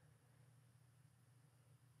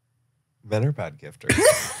 Men are bad gifters.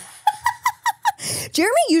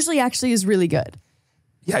 Jeremy usually actually is really good.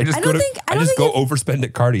 Yeah, I just I go don't to think- I I don't just think go overspend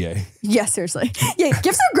at Cartier. Yeah, seriously. Yeah,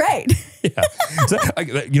 gifts are great. Yeah. So,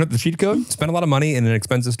 you know the cheat code? Spend a lot of money in an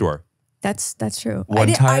expensive store. That's true. One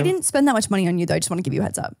I time- didn't spend that much money on you though. I just want to give you a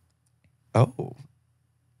heads up. Oh.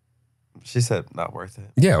 She said not worth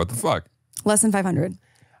it. Yeah, what the fuck? Less than 500.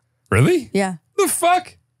 Really? Yeah. The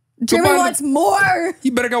fuck? Jeremy buy the- wants more.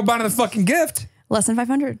 You better go buy the fucking gift. Less than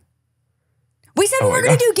 500. We said Oh we my were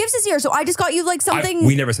going to God. do gifts this year, so I just got you like something.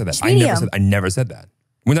 We never said that. medium. I never said that.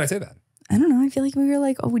 When did I say that? I don't know. I feel like we were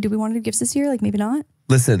like, oh, do we want to do gifts this year? Like maybe not.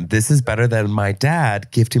 Listen, this is better than my dad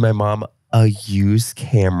gifting my mom a used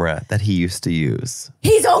camera that he used to use.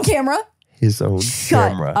 His own camera. His own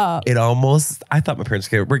Shut camera. up. It almost, I thought my parents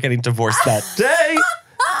were getting divorced that day.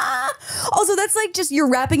 Also, that's like just you're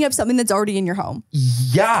wrapping up something that's already in your home.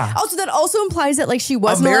 Yeah. Also, that also implies that like she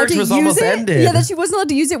wasn't allowed marriage to was use almost it. ended. Yeah, that she wasn't allowed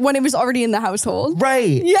to use it when it was already in the household.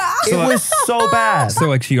 Right. Yeah. It was so bad. So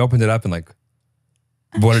like she opened it up and like,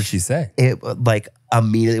 what did she say? It like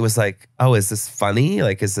immediately was like, oh, is this funny?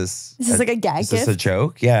 Like, is this like a gag Is this a gift?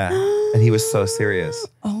 joke? Yeah. And he was so serious.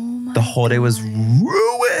 Oh my. The whole day was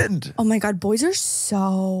ruined. Oh my God, boys are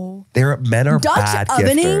so Men are Dutch bad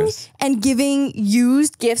ovening gifters. and giving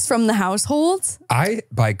used gifts from the household. I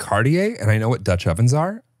buy Cartier and I know what Dutch ovens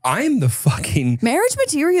are. I'm the fucking, Marriage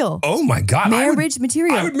material. oh my God. Marriage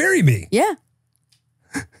material. I would marry me. Yeah.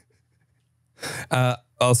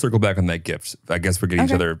 I'll circle back on that gift. I guess we're getting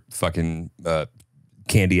each Okay. other fucking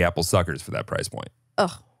candy apple suckers for that price point.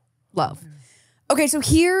 Ugh, love. Okay, so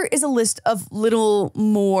here is a list of little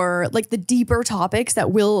more like the deeper topics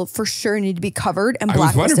that will for sure need to be covered and I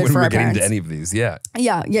was wondering blacklisted when we for were our getting parents. into any of these. Yeah.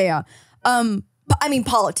 Yeah. I mean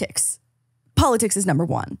politics. Politics is number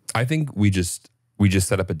one. I think we just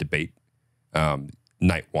set up a debate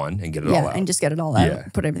night one and get it all Yeah, out. and just get it all out. Yeah.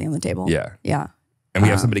 Put everything on the table. Yeah. Yeah. And we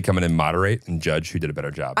have somebody come in and moderate and judge who did a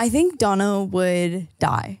better job. I think Donna would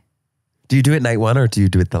die. Do you do it night one or do you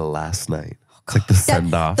do it the last night? It's like the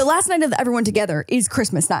send off. The last night of everyone together is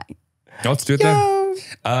Christmas night. Let's do it then.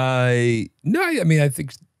 No, I mean, I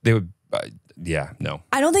think they would, no.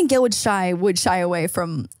 I don't think Gil would shy away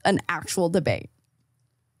from an actual debate.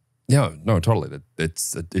 No, totally.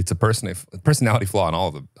 It's a personality flaw in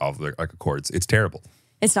all of the like accords. It's terrible.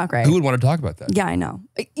 It's not great. Who would want to talk about that? Yeah, I know.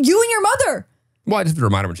 You and your mother. Well, I just have to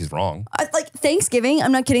remind her when she's wrong. Like Thanksgiving,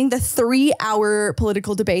 I'm not kidding, the 3-hour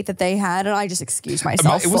political debate that they had, and I just excused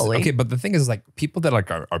myself fully. Okay, but the thing is like people that like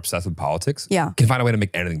are obsessed with politics Yeah. can find a way to make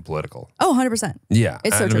anything political. Oh, 100%. Yeah.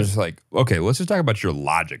 It's so and true. I'm just like, okay, let's just talk about your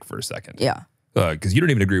logic for a second. Yeah. Because you don't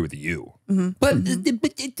even agree with you. But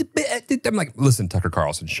I'm like, listen, Tucker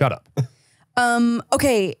Carlson, shut up.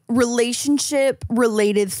 Okay, relationship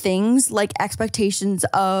related things like expectations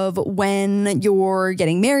of when you're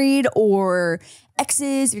getting married or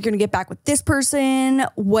exes, if you're going to get back with this person,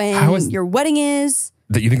 when your wedding is.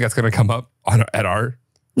 That you think that's going to come up at our?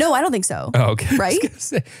 No, I don't think so. Oh, okay. Right? I was gonna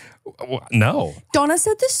say, well, no. Donna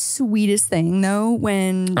said the sweetest thing though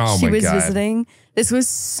when Oh she my was God. visiting. This was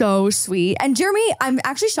so sweet. And Jeremy, I'm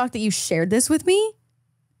actually shocked that you shared this with me.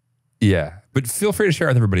 Yeah, but feel free to share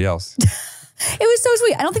with everybody else. It was so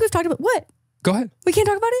sweet. I don't think we've talked about what? Go ahead. We can't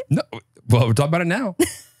talk about it? No, well, we're talking about it now.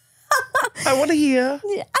 I want to hear. I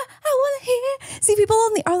want to hear. See, people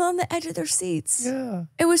are on the edge of their seats. Yeah.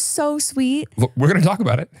 It was so sweet. Look, we're going to talk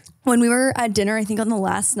about it. When we were at dinner, I think on the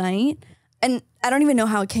last night, and I don't even know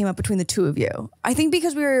how it came up between the two of you. I think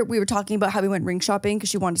because we were talking about how we went ring shopping because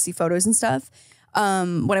she wanted to see photos and stuff.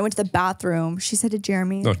 When I went to the bathroom, she said to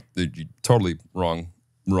Jeremy, No, you totally wrong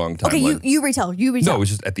timeline. okay, you retell. No, it was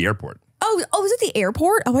just at the airport. Oh, was it the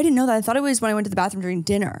airport? Oh, I didn't know that. I thought it was when I went to the bathroom during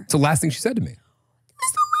dinner. It's the last thing she said to me.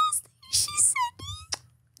 That's the last thing she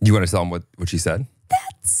said. You want to tell them what she said?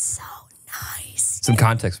 That's so nice. Some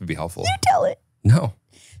context would be helpful. You tell it. No.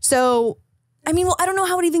 So, I mean, well, I don't know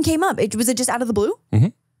how it even came up. Was it just out of the blue? Mm-hmm.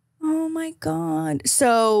 Oh my God.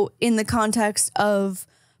 So in the context of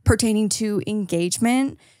pertaining to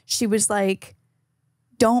engagement, she was like,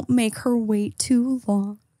 don't make her wait too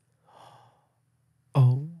long.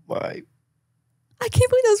 Oh my. I can't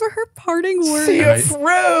believe those were her parting words. See And you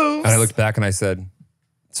through. And I looked back and I said,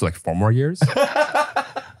 so like 4 more years?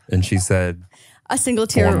 And she said, A single 4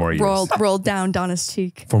 tear more years. rolled down Donna's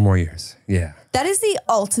cheek. 4 more years. Yeah. That is the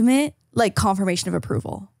ultimate like confirmation of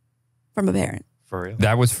approval from a parent. For real.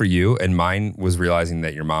 That was for you. And mine was realizing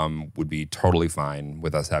that your mom would be totally fine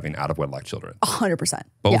with us having out of wedlock children. 100%.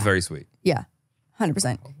 Both Yeah. very sweet. Yeah.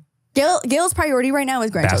 100%. Gail's priority right now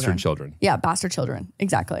is grandchildren. Bastard children. Yeah, bastard children.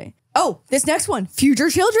 Exactly. Oh, this next one, future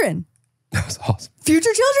children. That was awesome. Future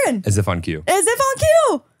children. As if on cue. As if on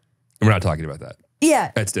cue. And we're not talking about that.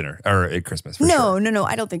 Yeah. It's dinner or at Christmas for No, sure. no,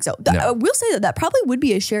 I don't think so. No. I will say that probably would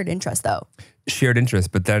be a shared interest though. Shared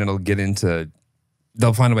interest, but then it'll get into,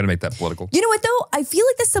 they'll find a way to make that political. You know what though? I feel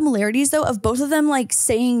like the similarities though of both of them like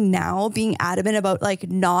saying now, being adamant about like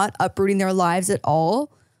not uprooting their lives at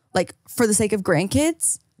all, like for the sake of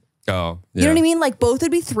grandkids. Oh, yeah. You know what I mean? Like both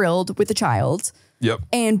would be thrilled with the child. Yep.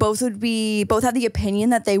 And both have the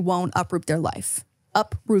opinion that they won't uproot their life. I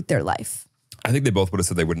think they both would have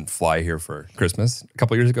said they wouldn't fly here for Christmas a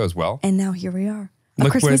couple of years ago as well. And now here we are. A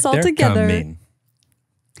Look Christmas where all they're together.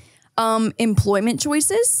 coming. Employment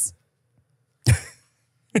choices.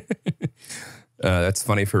 That's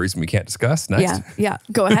funny for a reason we can't discuss. Next. Yeah.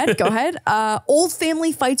 Go ahead. Old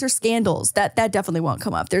family fights or scandals. That definitely won't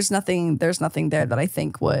come up. There's nothing there that I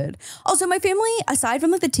think would. Also, my family, aside from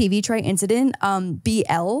like the TV tray incident,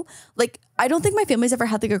 BL, like I don't think my family's ever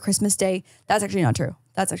had like a Christmas day. That's actually not true.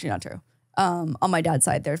 On my dad's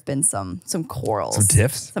side, there've been some quarrels. Some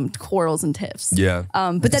tiffs? Some quarrels and tiffs. Yeah.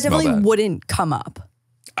 But that definitely wouldn't come up.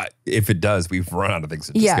 If it does, we've run out of things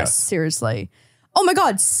to discuss. Yes, seriously. Oh my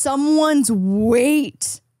God, someone's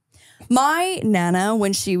weight. My Nana,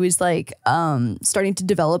 when she was like starting to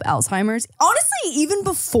develop Alzheimer's, honestly, even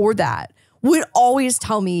before that, would always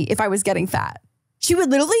tell me if I was getting fat. She would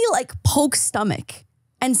literally like poke stomach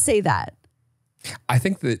and say that. I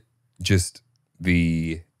think that just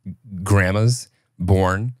the grandmas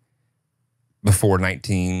born before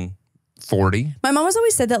 1940. My mom has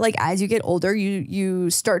always said that like as you get older, you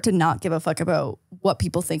start to not give a fuck about what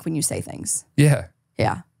people think when you say things. Yeah.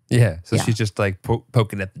 Yeah. Yeah. So Yeah. she's just like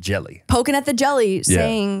poking at the jelly. Poking at the jelly,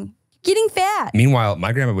 saying, getting fat. Meanwhile,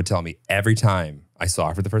 my grandma would tell me every time I saw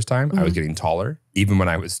her for the first time, I was getting taller, even when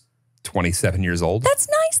I was 27 years old. That's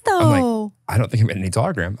nice though. I'm like, I don't think I'm any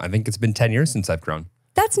taller, Graham. I think it's been 10 years since I've grown.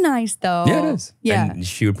 That's nice though. Yeah, it is. Yeah. And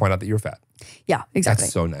she would point out that you were fat. Yeah, exactly.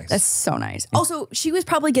 That's so nice. That's so nice. Also, she was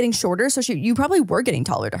probably getting shorter, so you probably were getting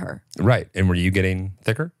taller to her. Right. And were you getting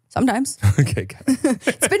thicker? Sometimes. Okay.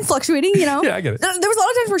 It's been fluctuating, you know? Yeah, I get it. There was a lot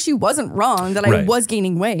of times where she wasn't wrong, that I Right. was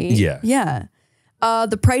gaining weight. Yeah. Yeah.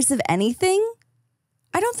 The price of anything,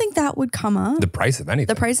 I don't think that would come up. The price of anything.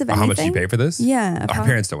 The price of How much do you anything? pay for this? Yeah. Our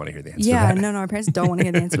parents don't want to hear the answer Yeah, to that. no, our parents don't want to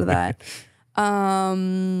hear the answer to that.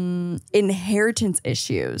 Inheritance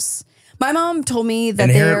issues. My mom told me that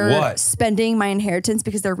Inherit they're what? spending my inheritance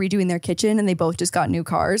because they're redoing their kitchen and they both just got new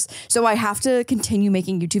cars. So I have to continue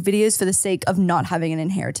making YouTube videos for the sake of not having an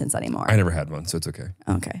inheritance anymore. I never had one, so it's okay.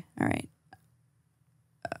 Okay. All right.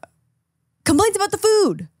 Complaints about the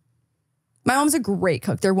food. My mom's a great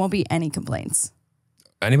cook. There won't be any complaints.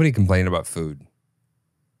 Anybody complain about food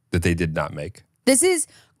that they did not make? This is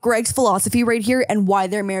Greg's philosophy right here and why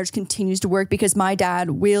their marriage continues to work, because my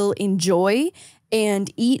dad will enjoy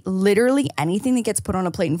and eat literally anything that gets put on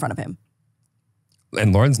a plate in front of him.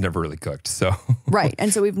 And Lauren's never really cooked, so. Right.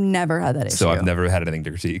 And so we've never had that issue. So I've never had anything to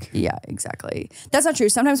critique. Yeah, exactly. That's not true.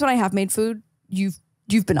 Sometimes when I have made food, you've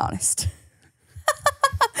been honest.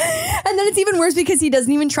 And then it's even worse because he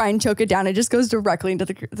doesn't even try and choke it down. It just goes directly into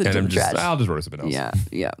the And I'm trash. I'll just order something else. Yeah,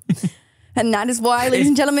 yeah. And that is why, ladies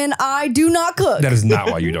and gentlemen, I do not cook. That is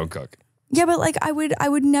not why you don't cook. Yeah, but like I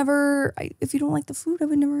would never. If you don't like the food, I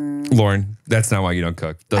would never. Lauren, that's not why you don't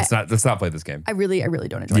cook. Let's not play this game. I really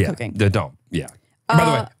don't enjoy cooking. Don't. Yeah. By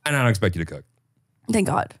the way, and I don't expect you to cook. Thank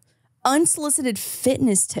God. Unsolicited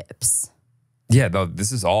fitness tips. Yeah, though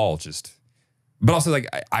this is all just, but also like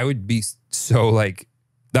I would be so like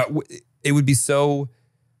that. It would be so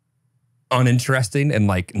uninteresting and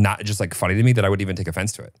like not just like funny to me that I would even take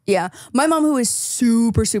offense to it. Yeah, my mom, who is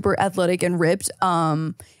super athletic and ripped.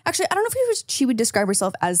 Actually, I don't know if she would describe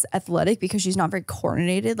herself as athletic because she's not very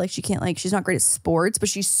coordinated. Like she's not great at sports, but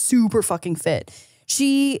she's super fucking fit.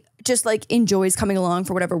 She just like enjoys coming along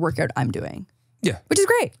for whatever workout I'm doing. Yeah, Which is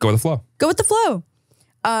great. go with the flow. Go with the flow.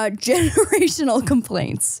 Generational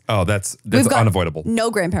complaints. Oh, that's We've got unavoidable. No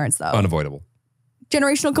grandparents though. Unavoidable.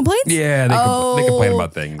 Generational complaints? Yeah, they complain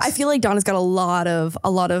about things. I feel like Donna's got a lot of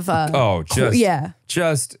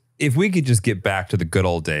just if we could just get back to the good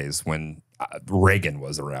old days when Reagan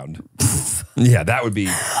was around. Yeah, that would be.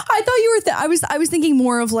 I thought you were I was thinking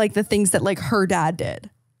more of like the things that like her dad did.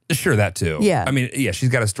 Sure, that too. Yeah. I mean, yeah, she's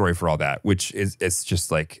got a story for all that, which is, it's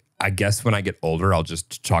just like, I guess when I get older, I'll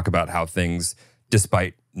just talk about how things,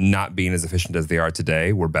 despite not being as efficient as they are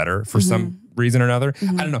today, were better for some reason or another.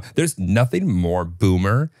 I don't know. There's nothing more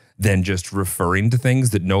boomer than just referring to things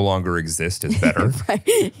that no longer exist as better.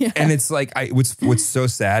 Right. Yeah. And it's like, what's so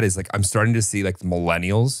sad is like, I'm starting to see like the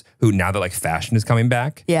millennials who, now that like fashion is coming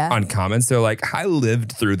back on comments, they're like, I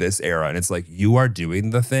lived through this era. And it's like, you are doing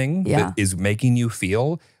the thing that is making you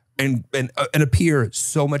feel and appear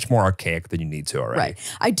so much more archaic than you need to already.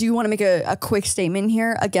 Right. I do want to make a quick statement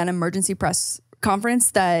here. Again, emergency press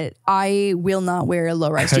conference that I will not wear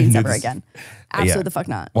low-rise jeans ever again. Absolutely the fuck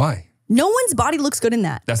not. Why? No one's body looks good in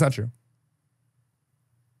that. That's not true.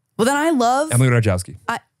 Well, then I love Emily Ratajkowski.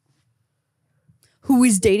 who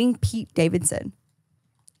is dating Pete Davidson.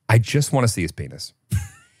 I just want to see his penis.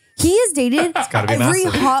 He has dated gotta be every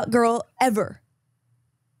massive. hot girl ever.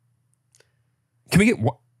 Can we get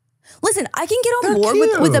one? Listen, I can get on They're board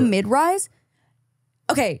with a cute. mid-rise.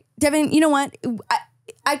 Okay, Devin, you know what?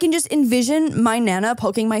 I can just envision my Nana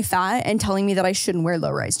poking my fat and telling me that I shouldn't wear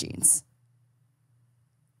low-rise jeans.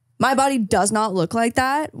 My body does not look like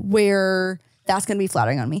that where that's going to be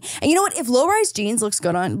flattering on me. And you know what? If low-rise jeans look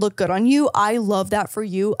good on you, I love that for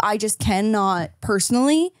you. I just cannot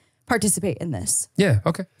personally participate in this. Yeah.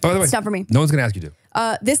 Okay. By the way, It's not for me. No one's gonna ask you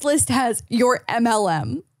This list has your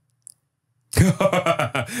MLM.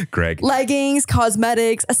 to. Greg. Leggings,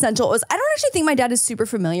 cosmetics, essential oils. I don't actually think my dad is super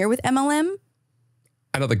familiar with MLM.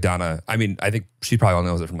 I don't think Donna. I mean, I think she probably all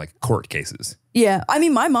knows it from like court cases. Yeah. I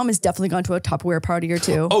mean, my mom has definitely gone to a Tupperware party or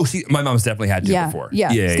two. Oh, my mom's definitely had to before. Yeah. I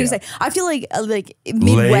was Yeah. gonna say, I feel like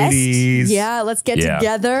Midwest. Ladies. Yeah, let's get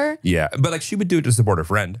together. Yeah, but like she would do it to support her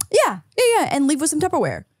friend. Yeah, and leave with some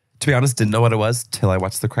Tupperware. To be honest, didn't know what it was till I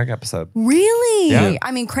watched the Craig episode. Really? Yeah.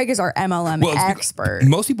 I mean, Craig is our MLM It's because expert.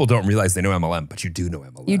 most people don't realize they know MLM, but you do know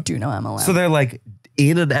MLM. You do know MLM. So they're like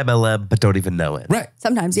in an MLM, but don't even know it. Right.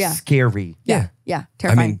 Sometimes, yeah. Scary. Yeah. I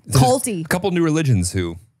Terrifying. mean, there's Culty. a couple new religions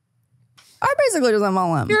who, I basically just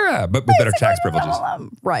MLM. yeah, but with better tax Basically privileges. MLM.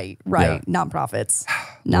 Right. Yeah. Nonprofits.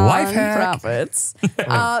 Life hack.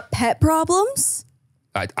 Nonprofits. Pet problems.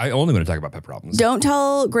 I only want to talk about pet problems. Don't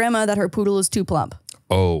tell grandma that her poodle is too plump.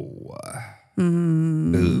 Oh.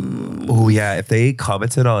 Oh yeah, if they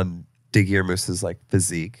commented on Diggy or Moose's like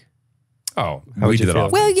physique, Oh, How we would do you that feel?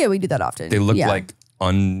 often. Well, yeah, we do that often. They look Yeah. like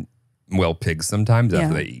unwell pigs sometimes after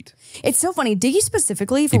Yeah. they eat. It's so funny. Diggy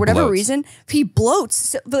specifically, for He whatever bloats. reason, he bloats.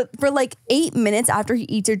 So, for like 8 minutes after he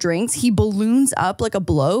eats or drinks, he balloons up like a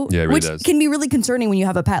bloat, Yeah, it really which does. can be really concerning when you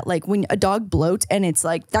have a pet. Like when a dog bloats, and it's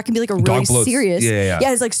like that can be like a really bloats. serious. Yeah.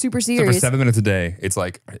 Yeah, it's like super So for serious. 7 minutes a day, it's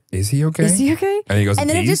like, is he okay? Is he okay? And he goes, and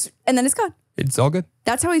then "Peas?" and then it's gone. It's all good.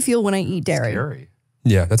 That's how I feel when I eat dairy. scary.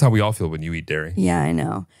 Yeah, that's how we all feel when you eat dairy. Yeah, I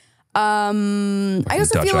know. I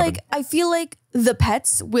also Dutch feel like the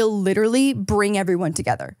pets will literally bring everyone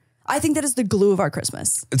together. I think that is the glue of our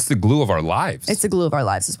Christmas. It's the glue of our lives. It's the glue of our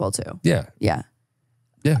lives as well too. yeah. Yeah.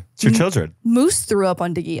 Yeah. It's your children. Moose threw up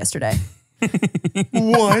on Diggy yesterday.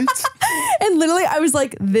 What? And literally I was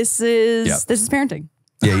like, this is parenting.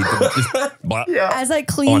 Yeah. Blah. As I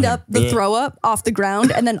cleaned On up the him. throw up off the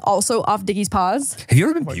ground and then also off Diggy's paws. Have you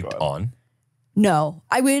ever been puked on? No.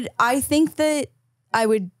 I think that I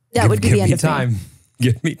would that would be the end of me.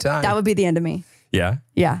 Give me time. That would be the end of me. Yeah.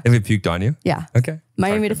 Yeah. If it puked on you? Yeah. Okay. My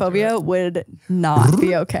emetophobia would not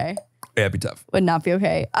be okay. Yeah, it'd be tough. Would not be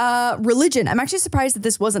okay. Religion. I'm actually surprised that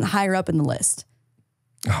this wasn't higher up in the list.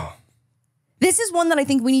 Oh. This is one that I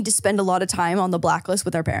think we need to spend a lot of time on the blacklist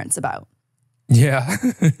with our parents about. Yeah.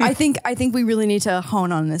 I think we really need to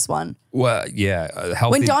hone on this one. Well, yeah.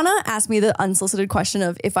 Healthy. When Donna asked me the unsolicited question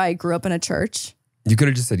of if I grew up in a church You could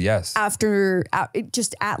have just said yes.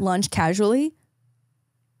 just at lunch casually,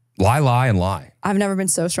 Lie, and lie. I've never been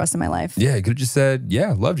so stressed in my life. Yeah, you could have just said,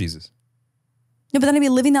 yeah, love Jesus. No, but then I'd be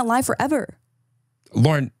living that lie forever.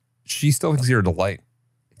 Lauren, she still thinks you're a delight.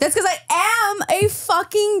 That's because I am a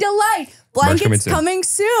fucking delight. Merch Blankets coming coming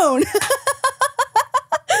soon.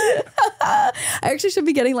 I actually should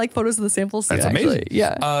be getting like photos of the samples soon. That's actually. amazing.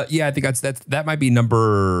 Yeah. Yeah, I think that might be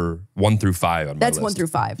number 1 through 5 on my That's list. 1 through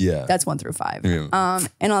 5. Yeah. That's 1 through 5. Yeah.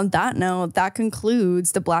 And on that note, that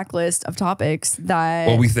concludes the blacklist of topics that.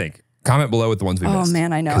 Well, we think. Comment below with the ones we missed. Oh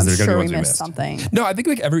man, I know. 'Cause I'm there's gonna be sure we ones missed something. No, I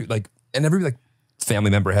think every family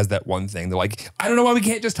member has that one thing. They're like, I don't know why we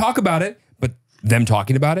can't just talk about it, but them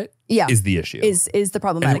talking about it Yeah. is the issue. Is the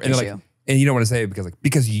problematic and they're issue. like, and you don't want to say it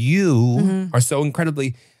because you are so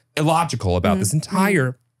incredibly illogical about this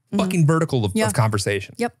entire fucking vertical of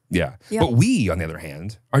conversation. Yep. Yeah. Yep. But we, on the other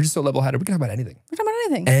hand, are just so level-headed. We can talk about anything. We're talking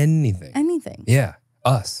about anything. Anything. Anything. Yeah.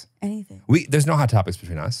 Us. Anything. There's no hot topics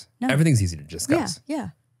between us. No. Everything's easy to discuss. Yeah.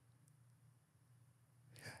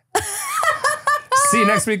 See you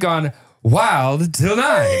next week on Wild Till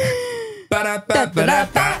 9.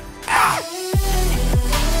 Ba-da-ba-ba-da-ba.